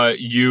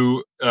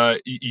you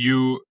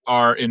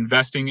are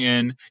investing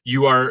in,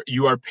 you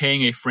are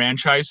paying a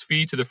franchise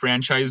fee to the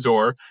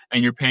franchisor,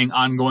 and you're paying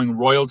ongoing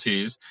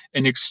royalties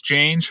in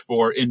exchange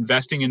for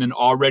investing in an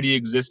already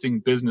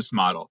existing business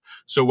model.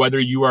 So whether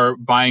you are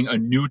buying a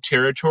new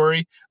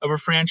territory of a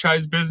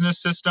franchise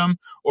business system,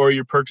 or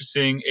you're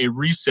purchasing a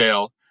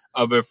resale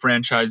of a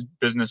franchise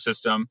business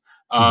system,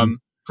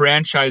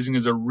 franchising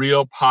is a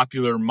real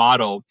popular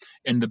model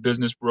in the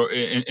business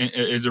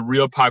is a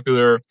real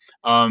popular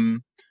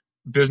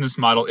business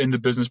model in the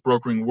business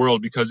brokering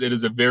world, because it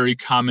is a very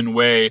common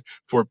way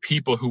for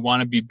people who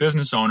want to be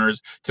business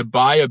owners to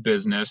buy a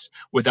business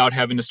without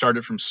having to start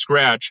it from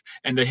scratch,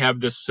 and they have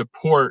the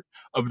support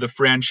of the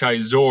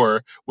franchisor,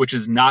 which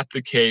is not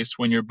the case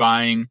when you're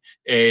buying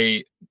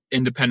a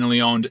independently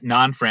owned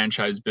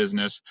non-franchise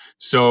business.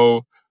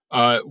 So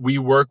we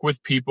work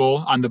with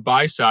people on the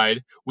buy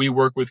side. We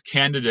work with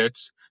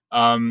candidates,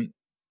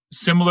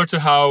 similar to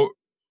how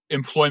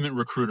employment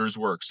recruiters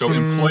work. So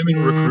employment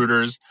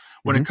recruiters,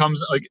 when it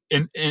comes like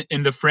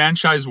in the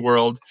franchise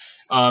world,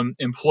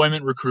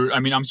 employment recruiters,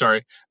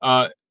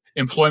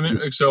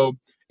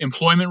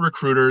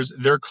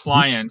 their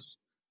clients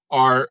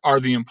are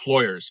the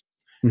employers,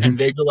 and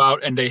they go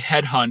out and they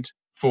headhunt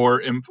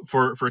for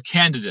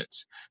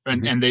candidates,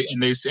 and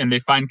they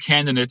find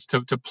candidates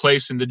to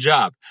place in the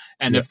job.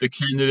 And if the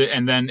candidate,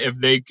 and then if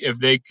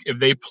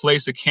they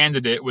place a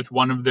candidate with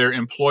one of their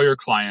employer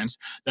clients,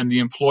 then the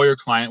employer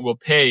client will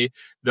pay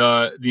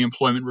the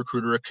employment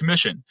recruiter a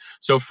commission.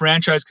 So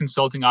franchise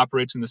consulting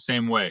operates in the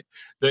same way.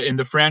 In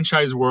the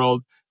franchise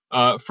world,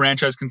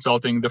 franchise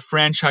consulting, the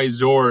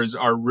franchisors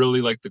are really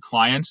like the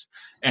clients,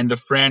 and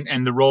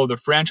the role of the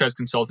franchise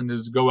consultant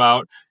is to go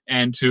out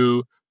and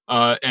to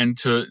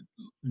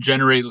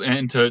generate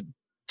and to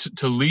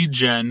lead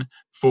gen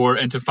for,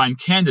 and to find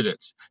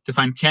candidates,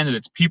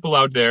 people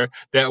out there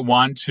that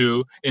want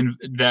to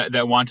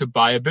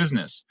buy a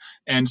business.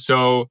 And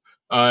so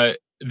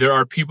there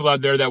are people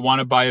out there that want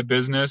to buy a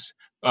business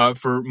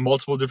for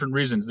multiple different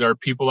reasons. There are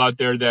people out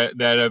there that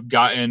have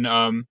gotten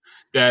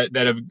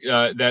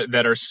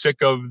that are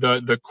sick of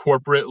the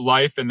corporate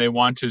life, and they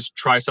want to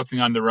try something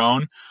on their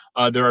own.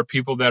 There are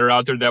people that are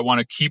out there that want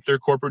to keep their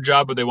corporate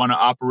job, but they want to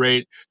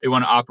operate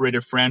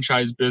a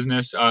franchise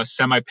business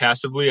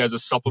semi-passively as a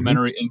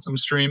supplementary income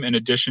stream in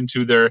addition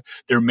to their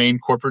main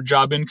corporate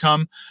job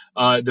income.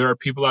 There are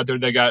people out there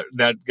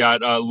that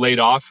got laid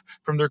off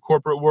from their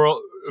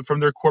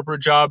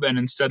corporate job, and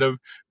instead of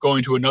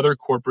going to another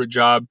corporate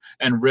job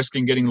and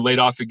risking getting laid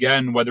off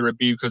again, whether it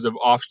be because of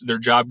their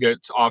job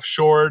gets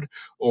offshored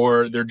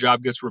or their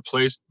job gets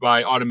replaced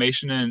by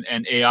automation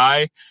and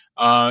AI,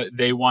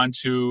 they want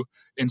to,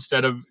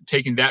 instead of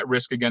taking that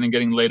risk again and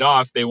getting laid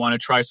off, they want to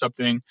try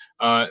something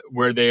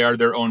where they are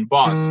their own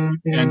boss.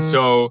 And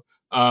so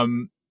a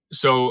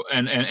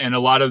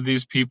lot of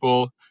these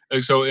people,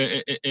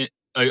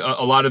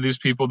 a lot of these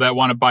people that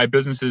want to buy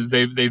businesses,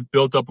 they've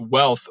built up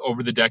wealth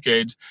over the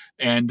decades,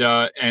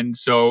 and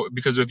so,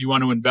 because if you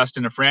want to invest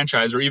in a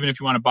franchise, or even if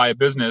you want to buy a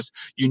business,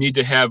 you need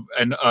to have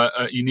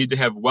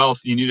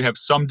wealth. You need to have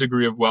some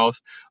degree of wealth,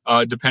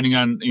 depending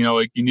on,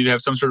 you need to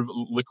have some sort of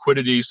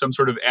liquidity, some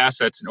sort of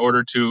assets in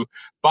order to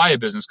buy a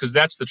business, because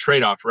that's the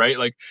trade-off, right?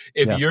 Like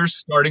if you're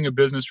starting a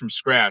business from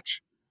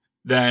scratch,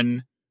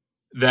 then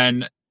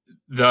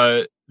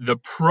the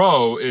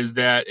pro is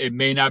that it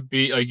may not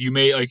be like,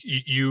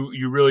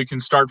 you really can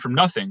start from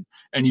nothing,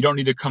 and you don't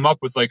need to come up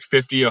with like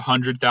 50,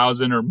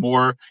 100,000 or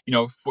more,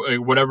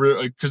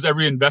 whatever, because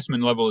every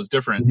investment level is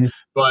different.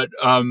 But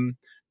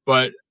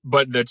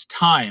that's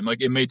time.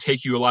 Like it may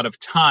take you a lot of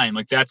time.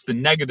 Like that's the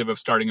negative of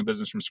starting a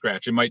business from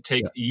scratch. It might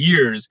take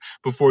years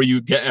before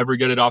you ever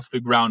get it off the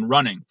ground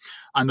running.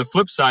 On the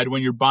flip side,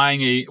 when you're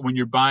buying a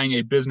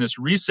business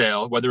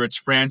resale, whether it's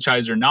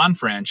franchise or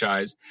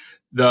non-franchise,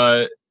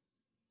 the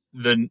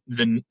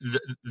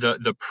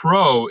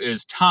pro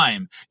is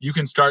time.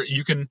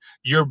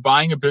 You're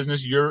buying a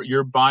business,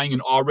 you're buying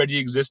an already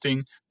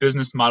existing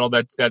business model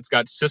that's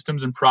got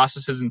systems and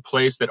processes in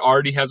place, that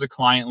already has a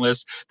client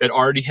list, that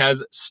already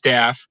has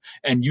staff,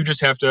 and you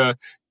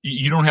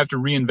don't have to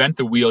reinvent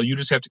the wheel. You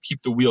just have to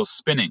keep the wheel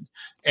spinning.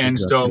 And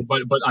so,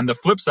 but on the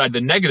flip side,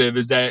 the negative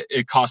is that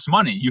it costs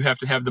money. You have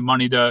to have the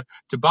money to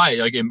buy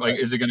it.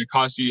 Is it going to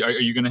cost you? Are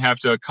you going to have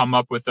to come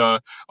up with $100,000,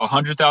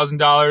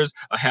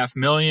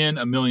 $500,000,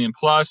 $1 million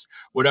plus,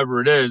 whatever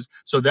it is?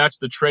 So that's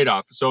the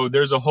trade-off. So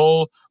there's a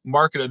whole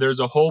market. There's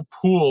a whole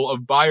pool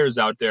of buyers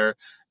out there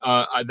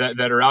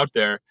that are out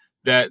there,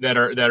 that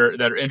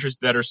are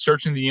interested, that are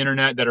searching the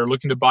internet, that are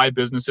looking to buy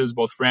businesses,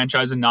 both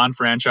franchise and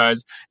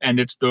non-franchise, and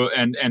that's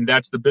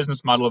the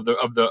business model of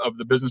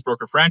the business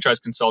broker franchise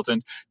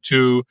consultant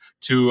to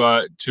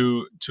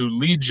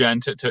lead gen,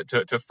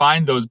 to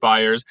find those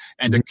buyers,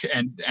 and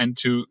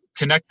to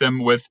connect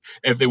them with,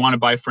 if they want to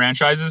buy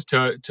franchises,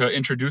 to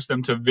introduce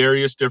them to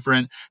various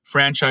different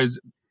franchise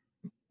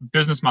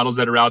business models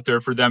that are out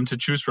there for them to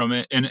choose from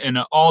in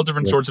all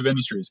different sorts of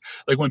industries.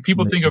 Like when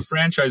people think of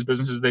franchise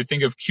businesses, they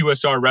think of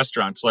QSR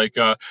restaurants like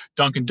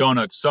Dunkin'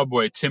 Donuts,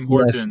 Subway, Tim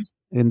Hortons,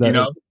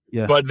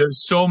 but there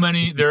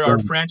are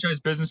franchise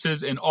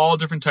businesses in all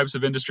different types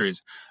of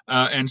industries.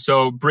 And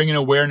so bringing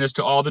awareness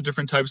to all the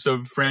different types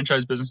of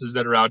franchise businesses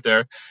that are out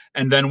there.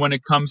 And then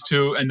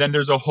and then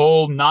there's a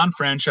whole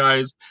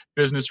non-franchise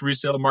business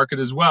resale market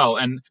as well.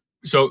 And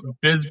so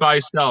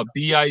BizBuySell,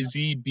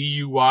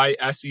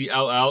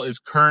 BizBuysell, is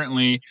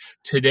currently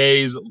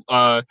today's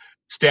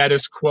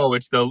Status Quo.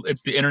 It's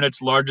the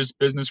internet's largest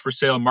business for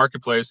sale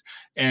marketplace,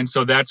 and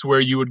so that's where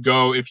you would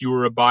go if you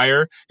were a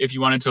buyer. If you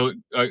wanted to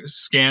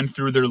scan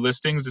through their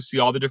listings to see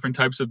all the different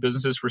types of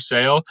businesses for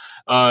sale,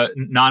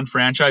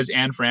 non-franchise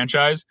and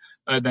franchise,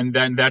 then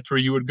that's where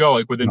you would go.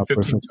 Like within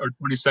 15 or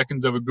 20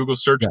 seconds of a Google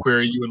search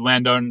query, you would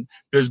land on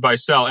Biz Buy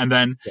Sell. And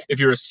then if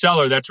you're a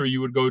seller, that's where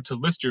you would go to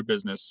list your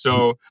business.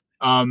 So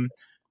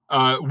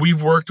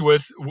we've worked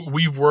with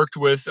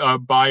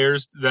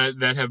buyers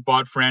that have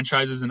bought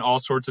franchises in all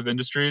sorts of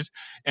industries,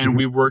 and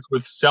we've worked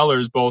with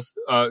sellers, both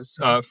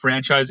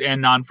franchise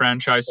and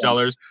non-franchise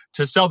sellers,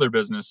 to sell their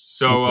business.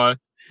 So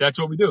that's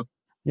what we do.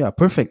 Yeah,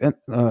 perfect. And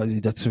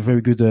that's a very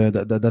good.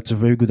 That's a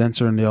very good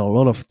answer. And there are a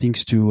lot of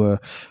things to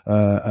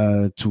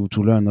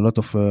learn. A lot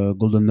of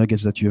golden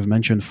nuggets that you have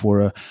mentioned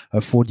for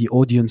the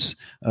audience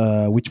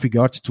with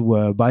regards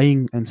to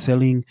buying and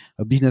selling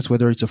a business,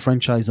 whether it's a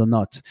franchise or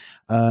not.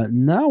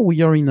 Now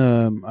we are in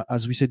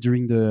as we said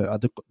during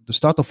the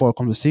start of our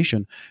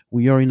conversation,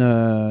 we are in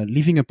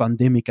living a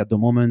pandemic at the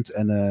moment,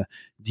 and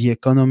the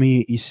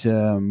economy is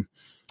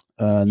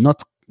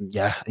not.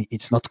 Yeah,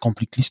 it's not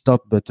completely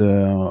stopped, but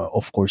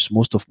of course,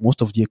 most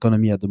of the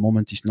economy at the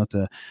moment is not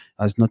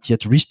has not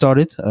yet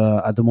restarted.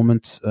 At the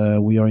moment,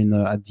 we are in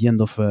at the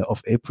end of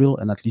April,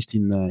 and at least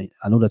in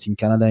I know that in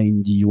Canada,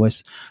 in the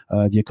US,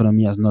 the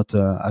economy has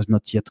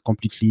not yet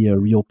completely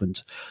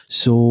reopened.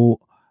 So,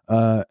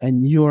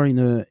 and you are in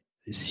a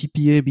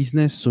CPA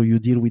business, so you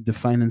deal with the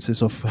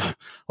finances of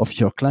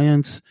your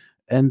clients,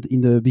 and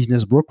in the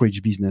business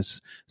brokerage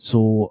business.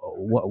 So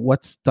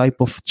what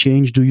type of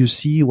change do you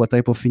see? What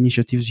type of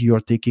initiatives you are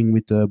taking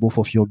with both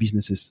of your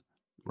businesses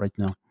right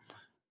now?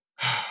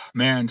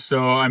 Man,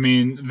 so I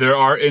mean, there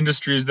are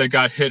industries that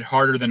got hit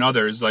harder than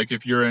others. Like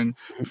if you're in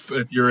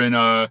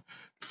a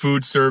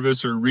food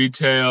service or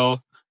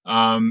retail,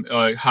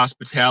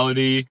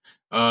 hospitality,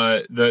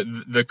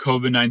 the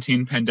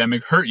COVID-19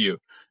 pandemic hurt you.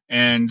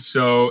 And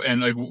so,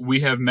 and like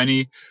we have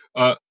many,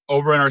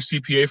 over in our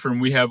CPA firm,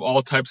 we have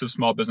all types of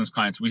small business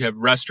clients. We have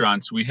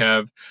restaurants, we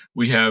have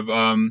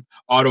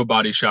auto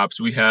body shops,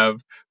 we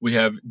have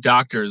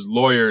doctors,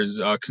 lawyers,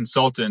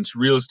 consultants,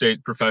 real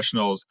estate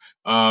professionals.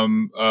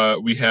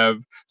 We have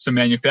some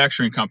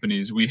manufacturing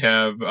companies. We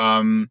have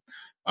really,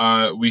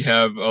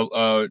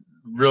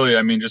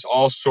 I mean, just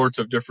all sorts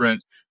of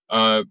different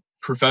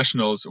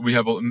professionals. We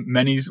have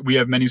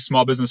many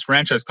small business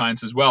franchise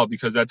clients as well,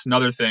 because that's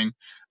another thing.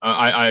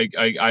 I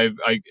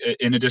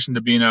in addition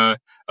to being a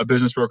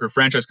business broker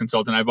franchise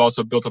consultant, I've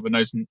also built up a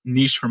nice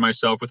niche for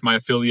myself with my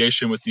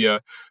affiliation with the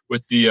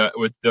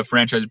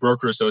Franchise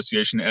Broker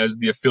Association as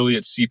the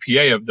affiliate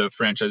CPA of the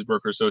Franchise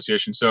Broker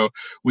Association. So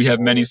we have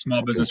many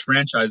small business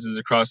franchises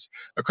across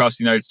the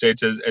United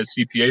States as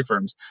CPA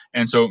firms,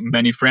 and so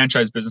many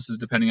franchise businesses,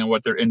 depending on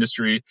what their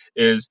industry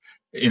is,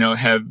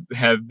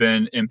 have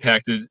been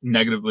impacted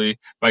negatively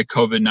by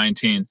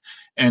COVID-19.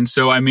 And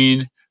so, I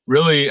mean,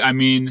 really,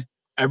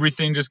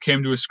 everything just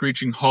came to a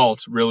screeching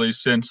halt really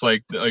since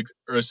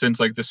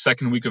the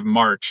second week of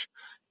March.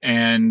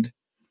 And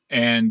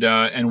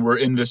we're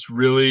in this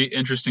really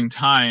interesting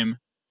time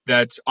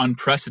that's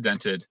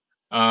unprecedented.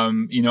 There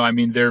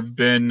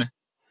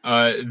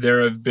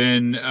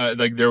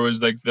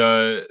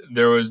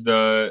was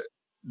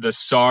the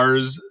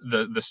SARS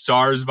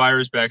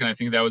virus back in, I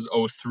think that was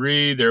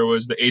 2003. There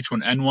was the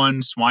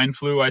H1N1 swine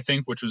flu, I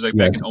think, which was back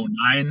in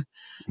 2009.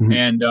 Mm-hmm.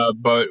 And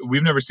but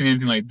we've never seen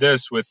anything like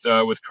this with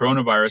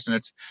coronavirus. And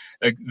it's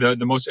like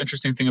the most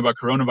interesting thing about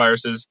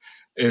coronavirus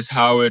is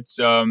how it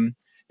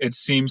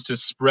seems to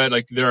spread.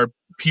 Like there are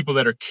people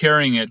that are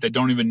carrying it that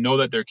don't even know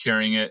that they're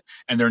carrying it,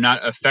 and they're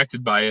not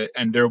affected by it,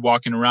 and they're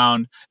walking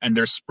around and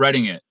they're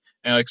spreading it.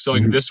 And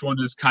mm-hmm. This one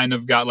has kind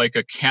of got like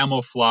a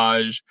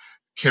camouflage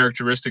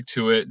characteristic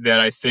to it that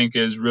I think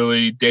is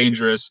really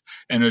dangerous,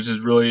 and it's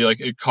just really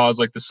like it caused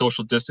like the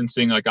social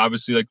distancing, like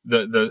obviously like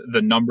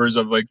the numbers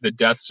of like the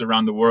deaths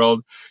around the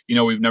world,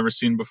 we've never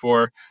seen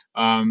before.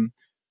 There's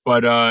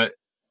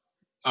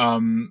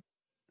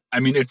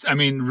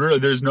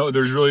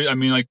really,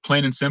 like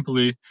plain and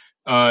simply,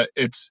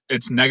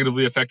 it's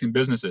negatively affecting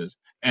businesses.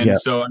 And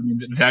so,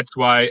 that's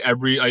why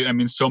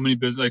so many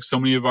business, like so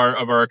many of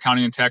our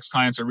accounting and tax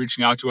clients are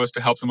reaching out to us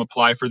to help them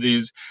apply for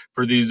these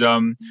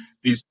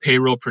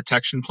payroll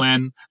protection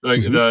plan,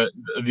 like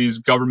mm-hmm. these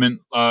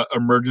government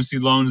emergency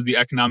loans, the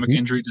economic mm-hmm.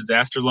 injury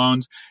disaster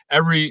loans.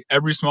 Every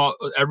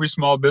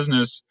small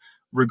business,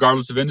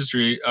 regardless of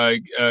industry,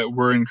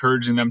 we're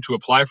encouraging them to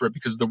apply for it,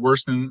 because the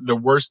worst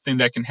thing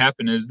that can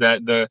happen is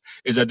that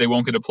they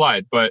won't get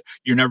applied. But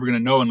you're never going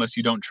to know unless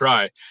you don't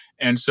try.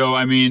 And so,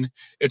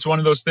 it's one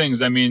of those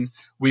things.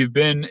 We've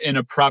been in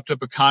a propped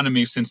up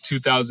economy since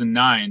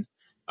 2009,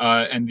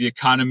 and the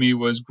economy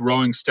was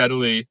growing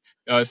steadily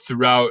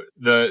throughout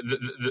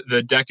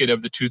the decade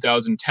of the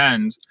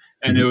 2010s,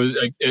 and it was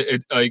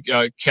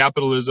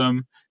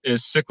capitalism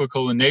is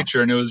cyclical in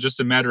nature, and it was just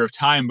a matter of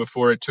time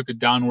before it took a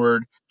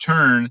downward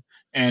turn.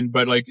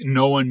 But like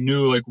no one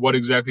knew like what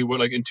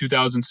like in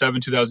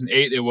 2007,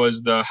 2008 it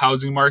was the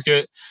housing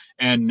market,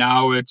 and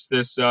now it's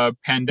this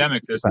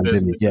pandemic, this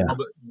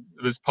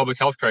public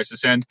health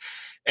crisis, and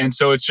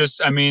so it's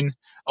just, I mean,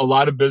 a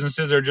lot of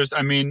businesses are just,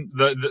 I mean,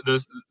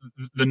 the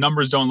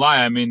numbers don't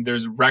lie. I mean,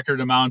 there's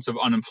record amounts of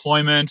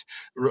unemployment,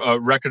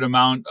 record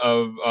amount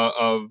of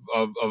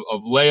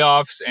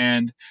layoffs,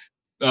 and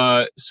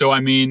so I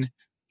mean,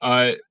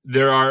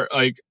 there are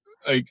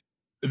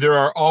there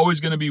are always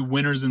going to be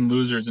winners and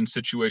losers in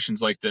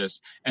situations like this,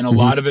 and a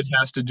lot of it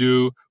has to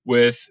do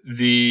with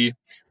the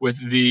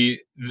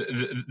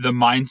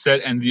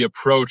mindset and the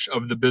approach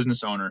of the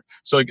business owner.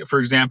 So, like for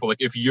example,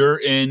 like if you're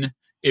in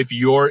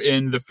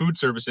the food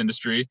service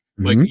industry,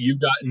 like you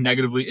got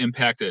negatively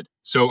impacted.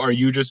 So are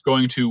you just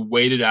going to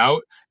wait it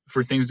out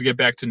for things to get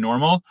back to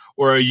normal,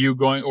 or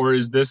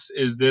is this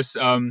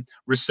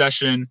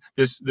recession,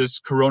 this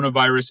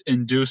coronavirus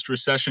induced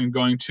recession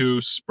going to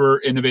spur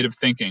innovative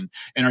thinking?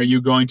 And are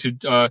you going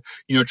to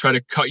try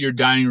to cut your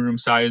dining room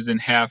size in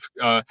half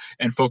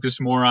and focus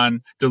more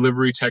on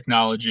delivery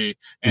technology?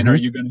 And are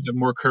you going to have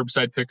more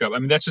curbside pickup? I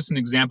mean, that's just an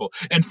example.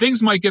 And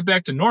things might get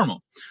back to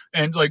normal.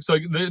 And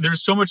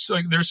there's so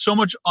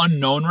much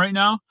unknown right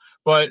now,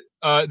 but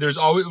there's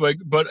always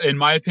but in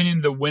my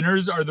opinion, the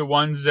winners are the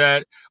ones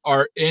that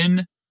are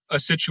in a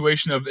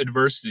situation of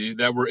adversity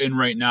that we're in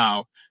right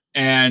now,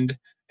 and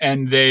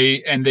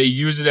they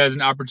use it as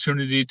an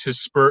opportunity to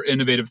spur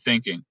innovative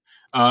thinking.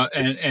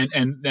 And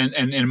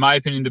in my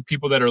opinion, the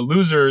people that are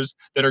losers,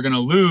 that are going to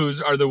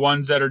lose, are the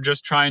ones that are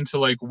just trying to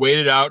like wait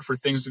it out for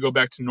things to go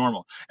back to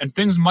normal. And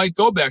things might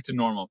go back to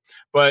normal,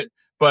 but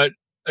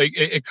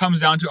it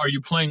comes down to, are you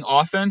playing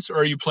offense or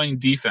are you playing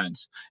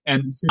defense?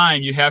 And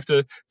time, you have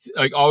to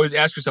like always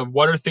ask yourself,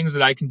 what are things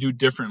that I can do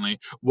differently?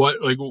 What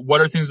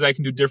are things that I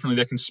can do differently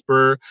that can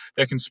spur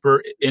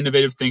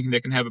innovative thinking,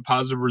 that can have a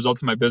positive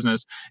result in my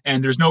business?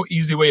 And there's no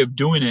easy way of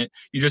doing it.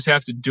 You just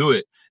have to do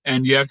it,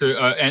 and you have to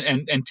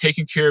and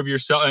taking care of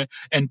yourself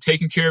and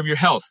taking care of your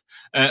health.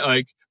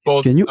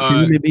 Both, can you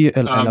maybe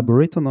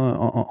elaborate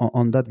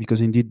on that? Because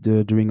indeed,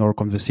 during our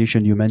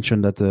conversation, you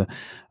mentioned that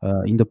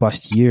in the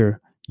past year,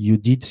 you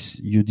did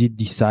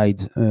decide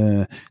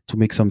to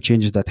make some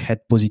changes that had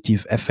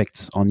positive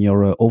effects on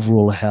your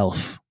overall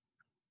health.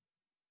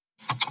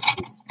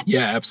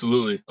 Yeah,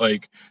 absolutely.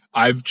 Like,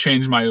 I've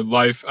changed my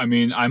life. I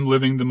mean, I'm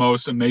living the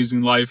most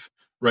amazing life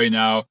right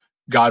now.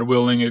 God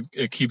willing,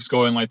 it keeps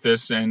going like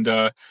this. And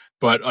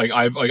but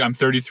I'm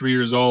 33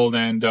 years old,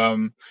 and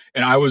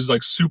I was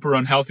like super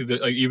unhealthy.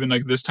 Even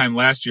like this time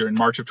last year in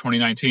March of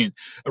 2019,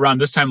 around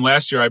this time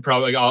last year,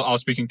 I'll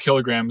speak in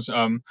kilograms,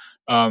 because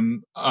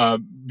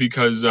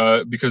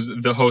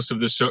the host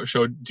of this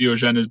show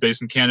Diogen is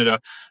based in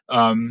Canada,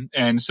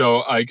 and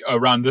so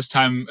around this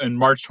time in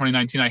March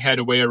 2019, I had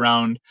to weigh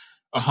around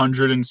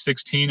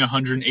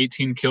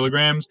 118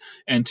 kilograms,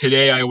 and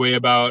today I weigh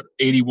about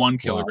 81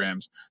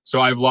 kilograms. So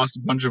I've lost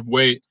a bunch of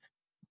weight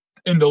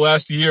in the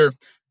last year.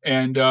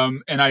 And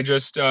I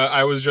just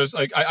I was just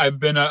like, I've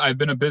been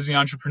a busy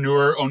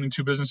entrepreneur, owning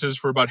two businesses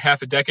for about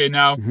half a decade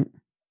now.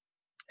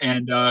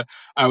 And I've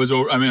always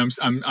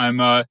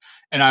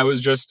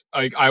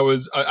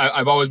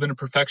been a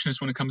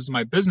perfectionist when it comes to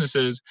my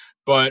businesses,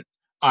 but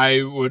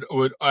I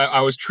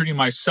was treating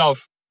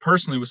myself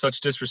personally with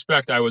such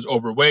disrespect. I was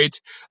overweight.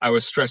 I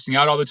was stressing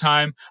out all the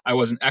time. I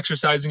wasn't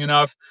exercising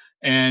enough.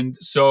 And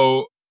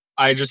so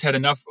I just had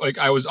enough. Like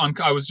I was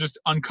just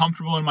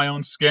uncomfortable in my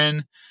own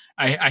skin.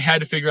 I had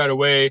to figure out a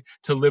way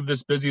to live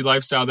this busy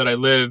lifestyle that I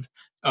live,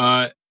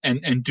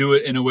 and do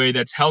it in a way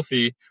that's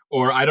healthy,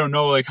 or I don't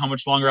know like how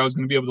much longer I was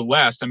going to be able to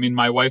last. I mean,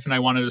 my wife and I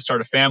wanted to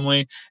start a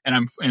family, and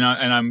I'm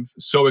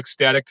so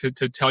ecstatic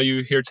to tell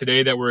you here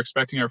today that we're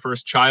expecting our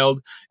first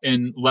child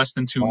in less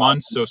than 2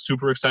 months. So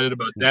super excited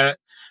about that.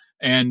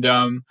 And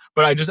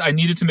but I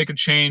needed to make a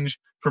change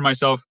for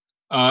myself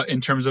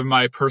in terms of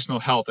my personal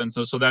health, and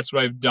so that's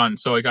what I've done.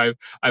 So like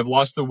I've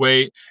lost the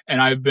weight,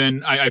 and I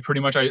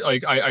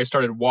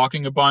started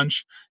walking a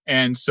bunch,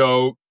 and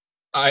so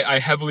I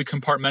heavily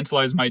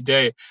compartmentalized my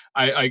day.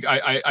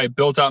 I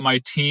built out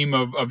my team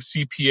of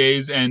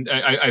CPAs, and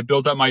I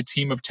built out my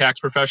team of tax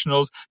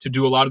professionals to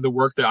do a lot of the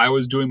work that I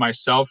was doing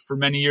myself for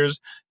many years.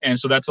 And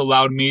so that's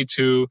allowed me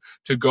to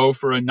go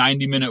for a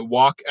 90-minute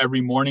walk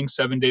every morning,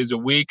 7 days a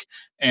week.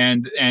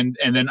 And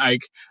then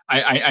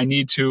I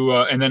need to,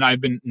 and then I've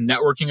been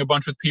networking a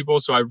bunch with people.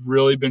 So I've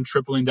really been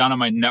tripling down on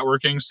my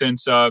networking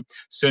since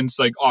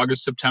like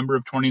August, September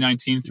of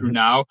 2019 through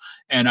now.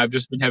 And I've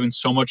just been having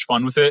so much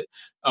fun with it.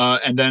 I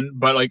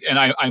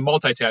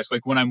multitask.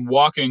 Like when I'm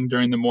walking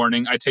during the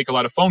morning, I take a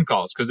lot of phone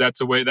calls, because that's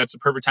the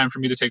perfect time for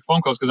me to take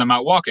phone calls, because I'm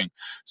out walking.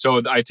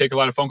 So I take a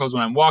lot of phone calls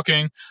when I'm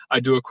walking. I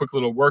do a quick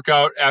little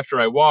workout after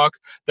I walk.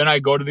 Then I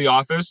go to the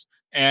office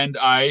and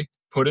I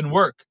put in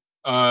work.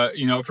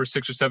 for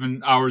 6 or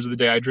 7 hours of the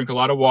day. I drink a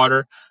lot of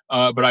water,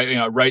 but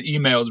I write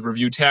emails,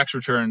 review tax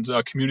returns,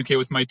 communicate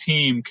with my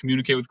team,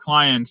 communicate with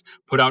clients,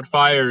 put out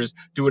fires,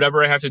 do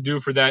whatever I have to do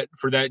for that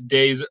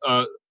day's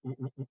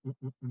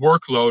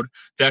workload.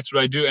 That's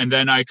what I do, and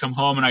then I come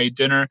home and I eat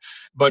dinner.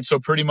 But so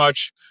pretty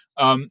much,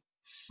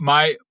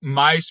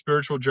 my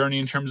spiritual journey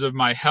in terms of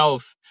my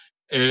health,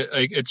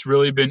 it's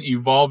really been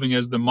evolving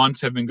as the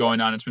months have been going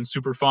on. It's been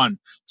super fun.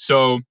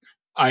 So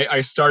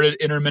I started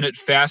intermittent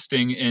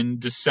fasting in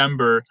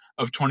December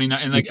of 29,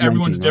 and like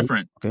everyone's right?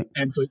 different. Okay.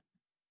 And so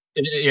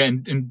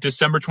in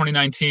December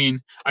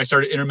 2019, I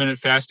started intermittent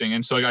fasting.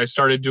 And so I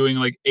started doing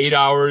like 8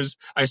 hours.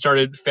 I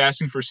started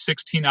fasting for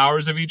 16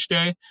 hours of each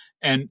day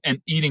and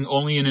eating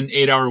only in an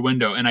 8-hour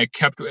window. And I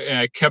kept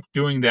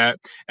doing that.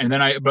 And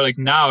then but like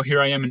now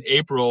here I am in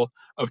April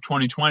of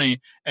 2020.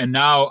 And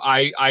now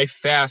I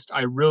fast.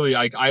 I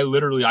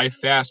literally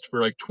fast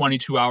for like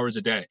 22 hours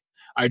a day.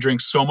 I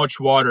drink so much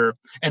water,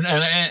 and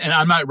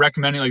I'm not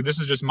recommending, like, this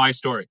is just my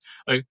story.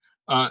 Like,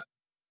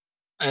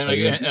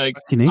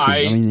 fascinating.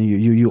 I mean,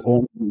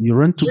 you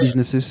run two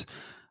businesses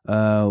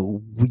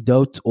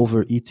without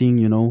overeating.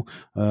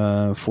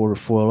 For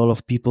a lot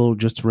of people,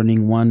 just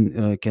running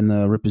one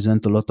can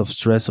represent a lot of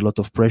stress, a lot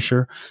of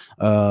pressure.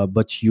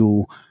 But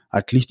you,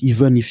 at least,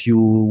 even if you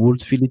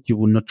would feel it, you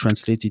will not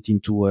translate it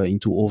into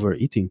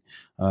overeating.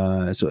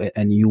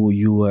 And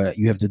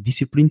you have the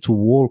discipline to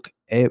walk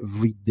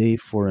every day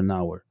for an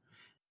hour.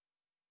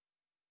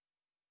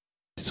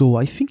 So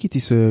I think it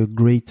is a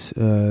great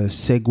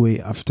segue,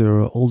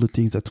 after all the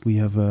things that we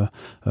have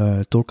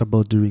talked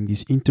about during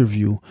this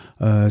interview,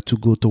 to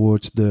go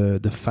towards the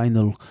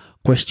final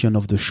question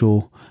of the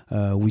show,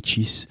 which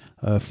is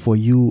for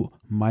you,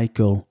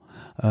 Michael,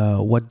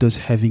 what does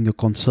having a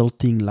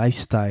consulting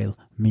lifestyle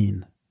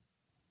mean?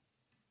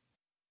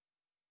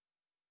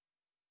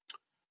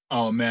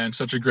 Oh man,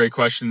 such a great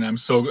question. And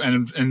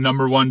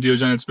number one,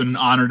 Diogen, it's been an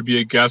honor to be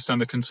a guest on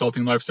the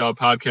Consulting Lifestyle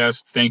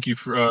Podcast. Thank you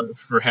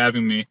for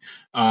having me.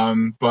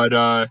 So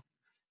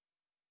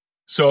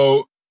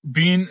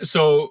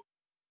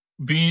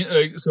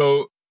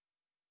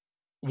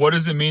what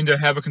does it mean to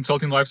have a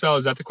consulting lifestyle?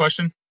 Is that the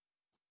question?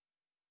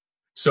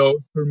 So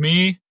for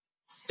me,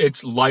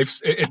 it's life.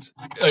 It's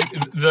like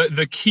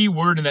the key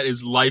word in that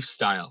is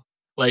lifestyle.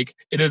 Like,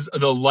 it is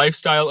the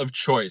lifestyle of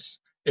choice.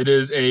 It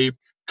is a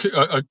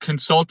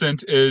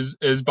consultant is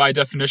by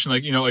definition,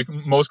 like, like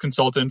most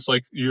consultants,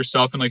 like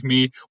yourself and like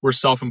me, we're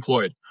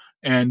self-employed,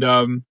 and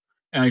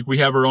like we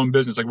have our own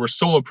business. Like, we're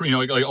solo.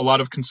 Like a lot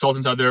of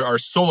consultants out there are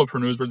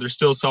solopreneurs, but they're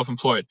still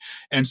self-employed.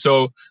 And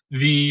so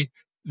it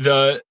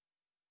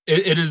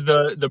is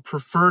the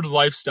preferred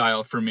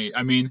lifestyle for me.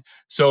 I mean,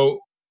 so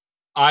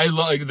I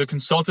like the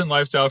consultant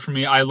lifestyle. For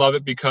me, I love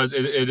it because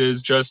it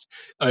is just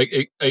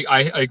like,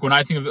 when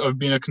I think of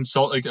being a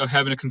of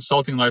having a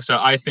consulting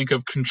lifestyle, I think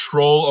of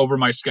control over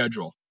my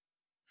schedule.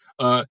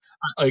 Like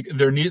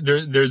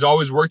there's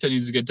always work that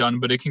needs to get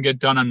done, but it can get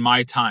done on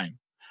my time.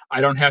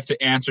 I don't have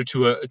to answer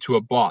to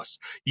a boss.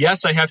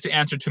 Yes, I have to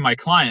answer to my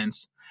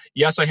clients.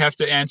 Yes, I have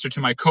to answer to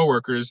my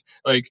coworkers.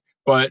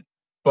 But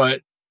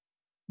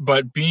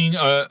being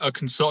a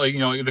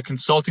consultant, the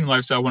consulting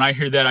lifestyle, when I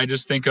hear that, I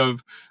just think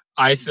of,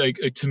 I think,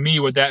 to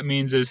me, what that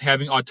means is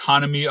having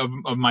autonomy of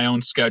my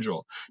own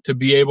schedule, to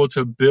be able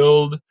to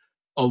build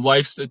a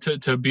life,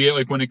 to be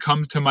like, when it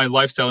comes to my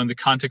lifestyle in the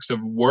context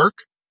of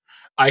work,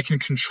 I can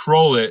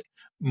control it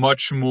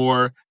much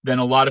more than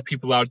a lot of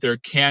people out there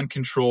can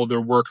control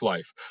their work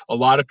life. A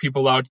lot of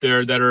people out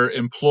there that are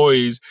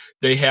employees,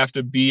 they have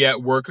to be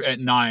at work at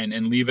 9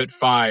 and leave at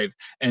 5,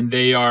 and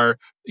they are,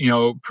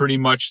 pretty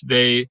much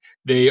they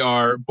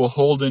are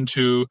beholden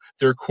to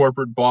their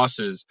corporate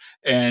bosses,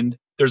 and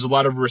there's a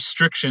lot of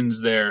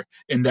restrictions there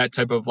in that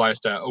type of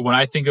lifestyle. When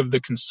I think of the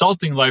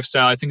consulting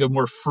lifestyle, I think of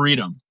more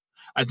freedom.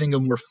 I think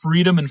of more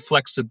freedom and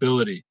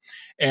flexibility.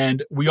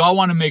 And we all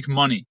want to make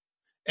money,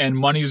 and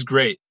money is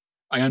great.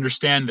 I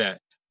understand that.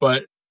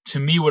 But to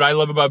me, what I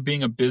love about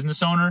being a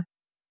business owner,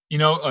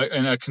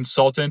 and a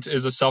consultant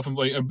is a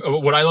self-employed.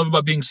 What I love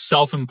about being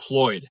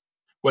self-employed,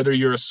 whether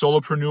you're a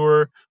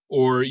solopreneur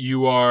or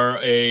you are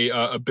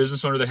a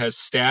business owner that has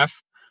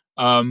staff,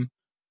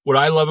 what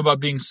I love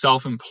about being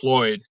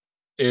self-employed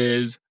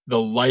is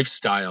the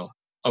lifestyle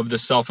of the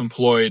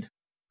self-employed.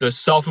 The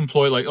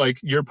self-employed, like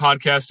your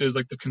podcast is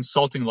like the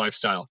consulting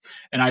lifestyle,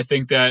 and I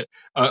think that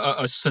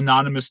a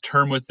synonymous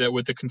term with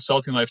the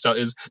consulting lifestyle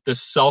is the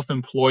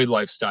self-employed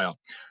lifestyle.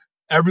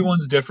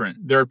 Everyone's different.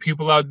 There are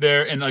people out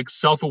there, and like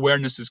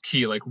self-awareness is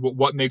key. Like,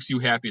 what makes you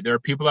happy? There are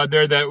people out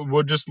there that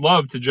would just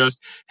love to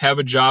just have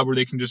a job where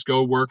they can just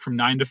go work from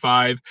 9 to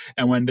 5,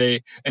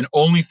 and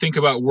only think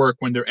about work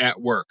when they're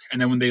at work. And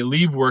then when they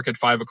leave work at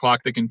 5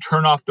 o'clock, they can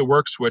turn off the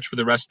work switch for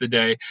the rest of the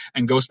day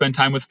and go spend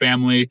time with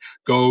family,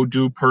 go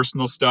do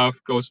personal stuff,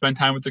 go spend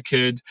time with the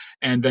kids,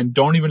 and then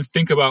don't even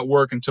think about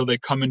work until they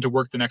come into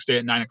work the next day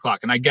at 9 o'clock.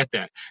 And I get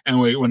that.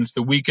 And when it's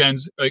the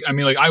weekends,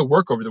 I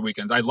work over the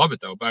weekends. I love it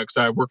though, because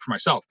I work for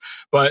myself.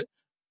 But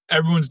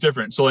everyone's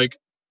different. So like,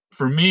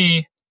 for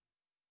me,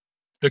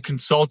 the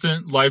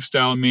consultant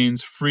lifestyle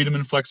means freedom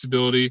and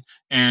flexibility,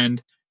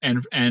 and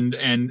and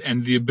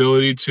the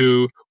ability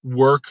to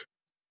work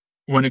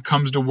when it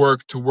comes to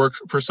work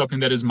for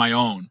something that is my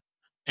own.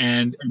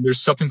 And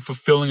there's something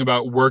fulfilling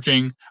about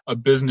working a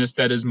business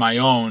that is my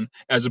own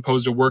as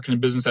opposed to working a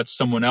business that's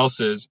someone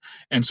else's.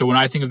 And so when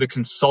I think of the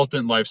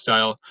consultant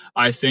lifestyle,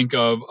 I think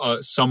of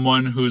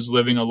someone who's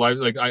living a life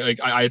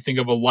I think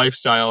of a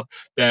lifestyle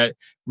that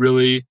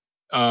really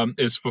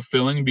is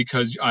fulfilling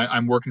because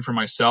I'm working for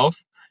myself,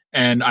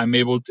 and I'm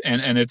able to,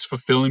 and it's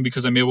fulfilling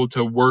because I'm able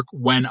to work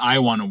when I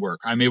want to work.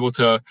 I'm able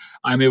to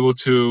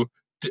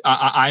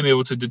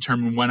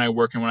determine when I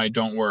work and when I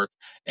don't work,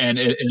 and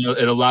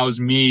it allows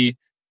me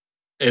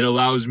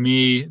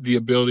the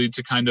ability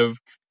to kind of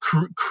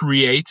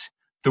create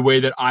the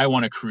way that I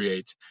want to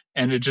create.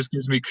 And it just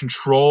gives me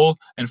control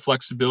and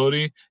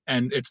flexibility,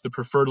 and it's the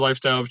preferred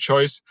lifestyle of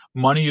choice.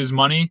 Money is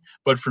money,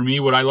 but for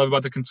me, what I love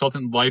about the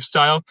consultant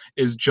lifestyle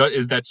is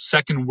that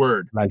second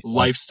word,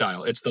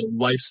 lifestyle. It's the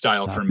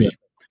lifestyle for me.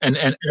 And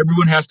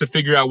everyone has to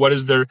figure out what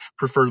is their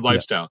preferred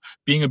lifestyle.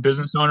 Being a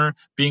business owner,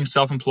 being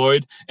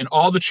self-employed, and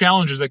all the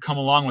challenges that come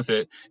along with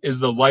it is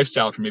the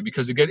lifestyle for me,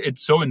 because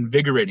it's so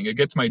invigorating. It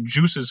gets my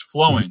juices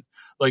flowing.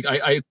 Like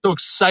it's so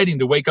exciting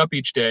to wake up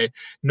each day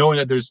knowing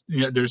that there's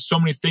so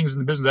many things in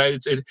the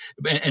business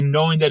and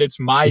knowing that it's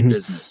my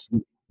business.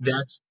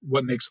 That's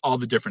what makes all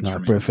the difference for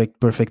me.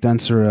 Perfect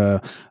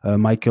answer,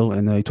 Michael.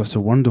 And it was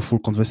a wonderful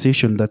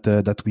conversation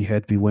that we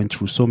had. We went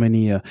through so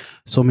many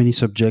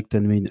subjects,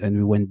 and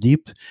we went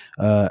deep.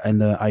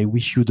 And I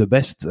wish you the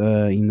best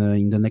in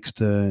the next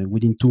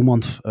within 2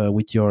 months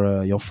with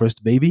your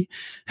first baby.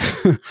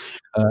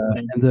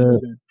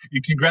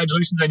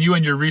 Congratulations on you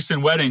and your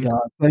recent wedding.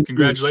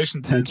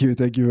 Congratulations. Thank you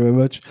very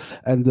much.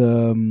 And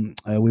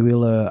we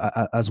will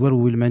as well.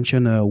 We will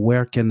mention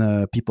where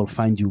can people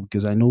find you,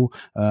 because I know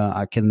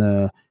I can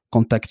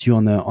contact you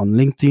on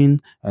LinkedIn,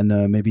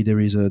 and maybe there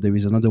is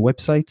another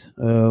website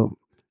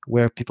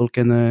where people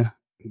can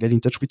get in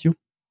touch with you.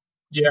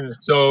 Yeah.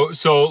 So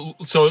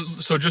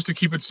just to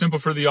keep it simple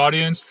for the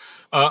audience,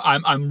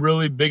 I'm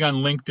really big on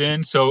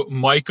LinkedIn. So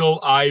Michael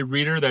I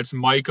Reeder, that's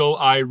Michael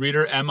I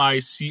Reeder,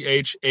 Michael.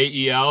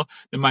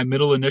 Then my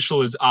middle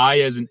initial is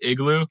I as in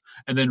igloo,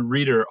 and then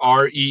Reeder,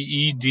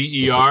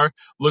 Reeder.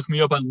 Look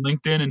me up on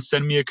LinkedIn and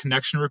send me a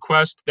connection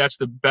request. That's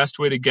the best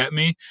way to get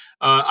me.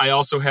 I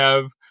also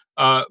have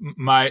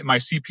my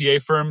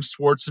CPA firm,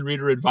 Swartz and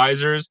Reeder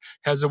Advisors,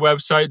 has a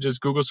website.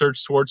 Just Google search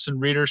Swartz and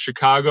Reeder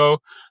Chicago.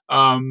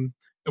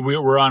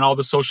 We're on all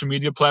the social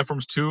media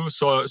platforms too.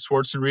 So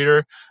Swartz and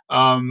Reeder,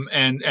 and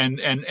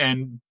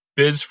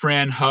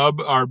BizFran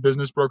Hub, our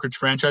business brokerage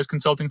franchise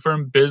consulting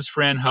firm,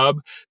 BizFran Hub,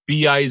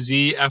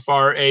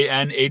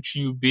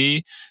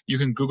 BizFranHub. You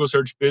can Google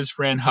search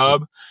BizFran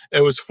Hub. It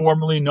was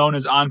formerly known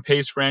as On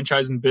Pace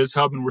Franchise and Biz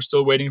Hub, and we're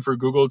still waiting for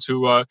Google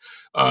to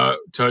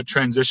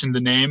transition the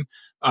name,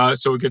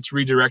 so it gets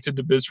redirected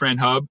to BizFran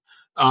Hub.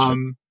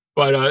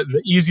 But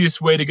the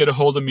easiest way to get a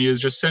hold of me is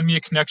just send me a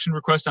connection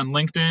request on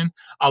LinkedIn.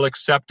 I'll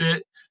accept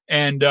it.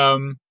 And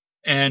once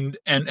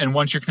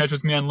you're connected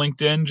with me on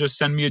LinkedIn, just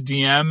send me a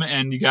DM,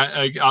 and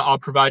I'll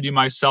provide you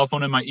my cell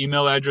phone and my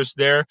email address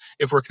there.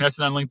 If we're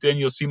connected on LinkedIn,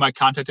 you'll see my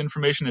contact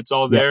information. It's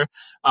all there.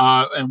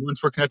 And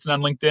once we're connected on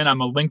LinkedIn,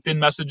 I'm a LinkedIn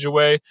message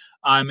away.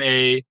 I'm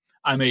a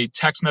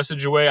text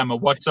message away. I'm a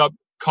WhatsApp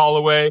call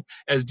away,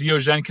 as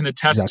Diogen can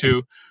attest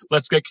to.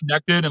 Let's get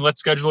connected and let's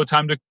schedule a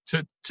time to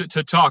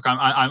talk.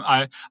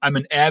 I'm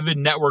an avid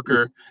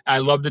networker. I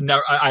love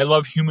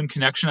human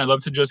connection. I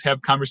love to just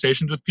have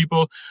conversations with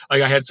people.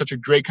 Like I had such a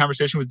great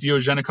conversation with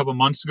Diogen a couple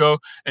months ago,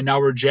 and now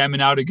we're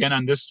jamming out again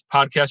on this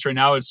podcast right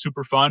now. It's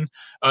super fun.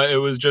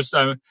 It was just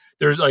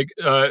there's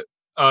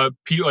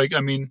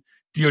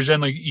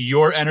Diogen, like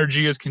your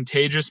energy is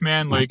contagious,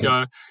 man. Like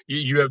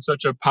you have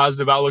such a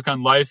positive outlook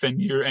on life, and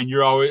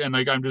you're always, and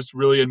like I'm just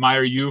really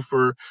admire you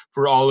for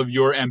all of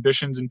your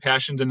ambitions and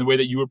passions and the way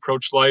that you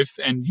approach life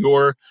and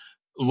your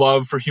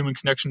love for human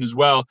connection as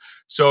well.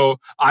 So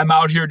I'm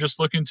out here just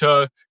looking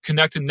to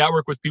connect and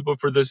network with people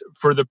for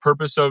the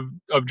purpose of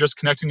just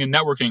connecting and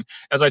networking.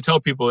 As I tell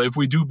people, if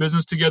we do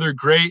business together,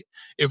 great.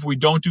 If we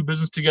don't do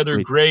business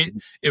together, great.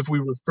 If we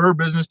refer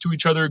business to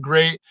each other,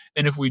 great.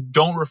 And if we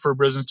don't refer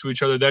business to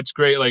each other, that's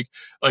great. Like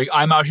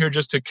I'm out here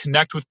just to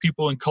connect with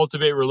people and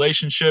cultivate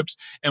relationships,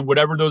 and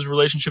whatever those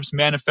relationships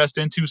manifest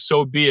into,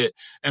 so be it.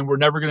 And we're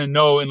never going to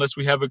know unless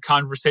we have a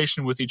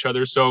conversation with each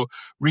other. So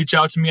reach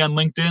out to me on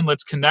LinkedIn.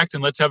 Let's connect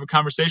and let's have a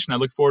conversation. I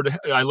look forward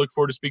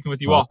to speaking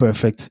with you all.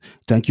 Perfect.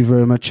 Thank you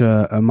very much,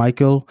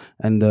 Michael.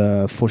 And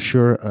for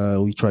sure,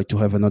 we try to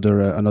have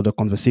another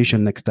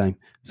conversation next time.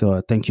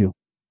 So thank you.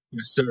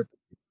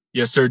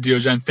 Yes, sir,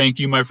 Diogen. Thank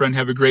you, my friend.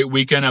 Have a great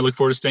weekend. I look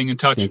forward to staying in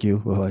touch. Thank you.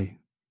 Bye.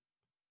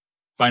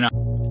 Bye now.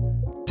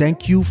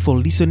 Thank you for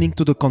listening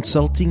to the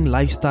Consulting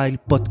Lifestyle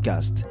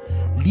Podcast.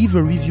 Leave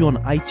a review on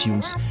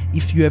iTunes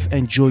if you have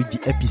enjoyed the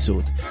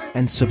episode,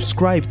 and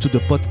subscribe to the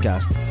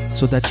podcast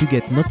so that you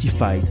get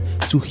notified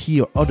to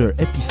hear other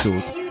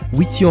episodes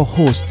with your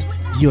host,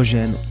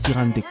 Diogen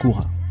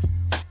Tirandekura.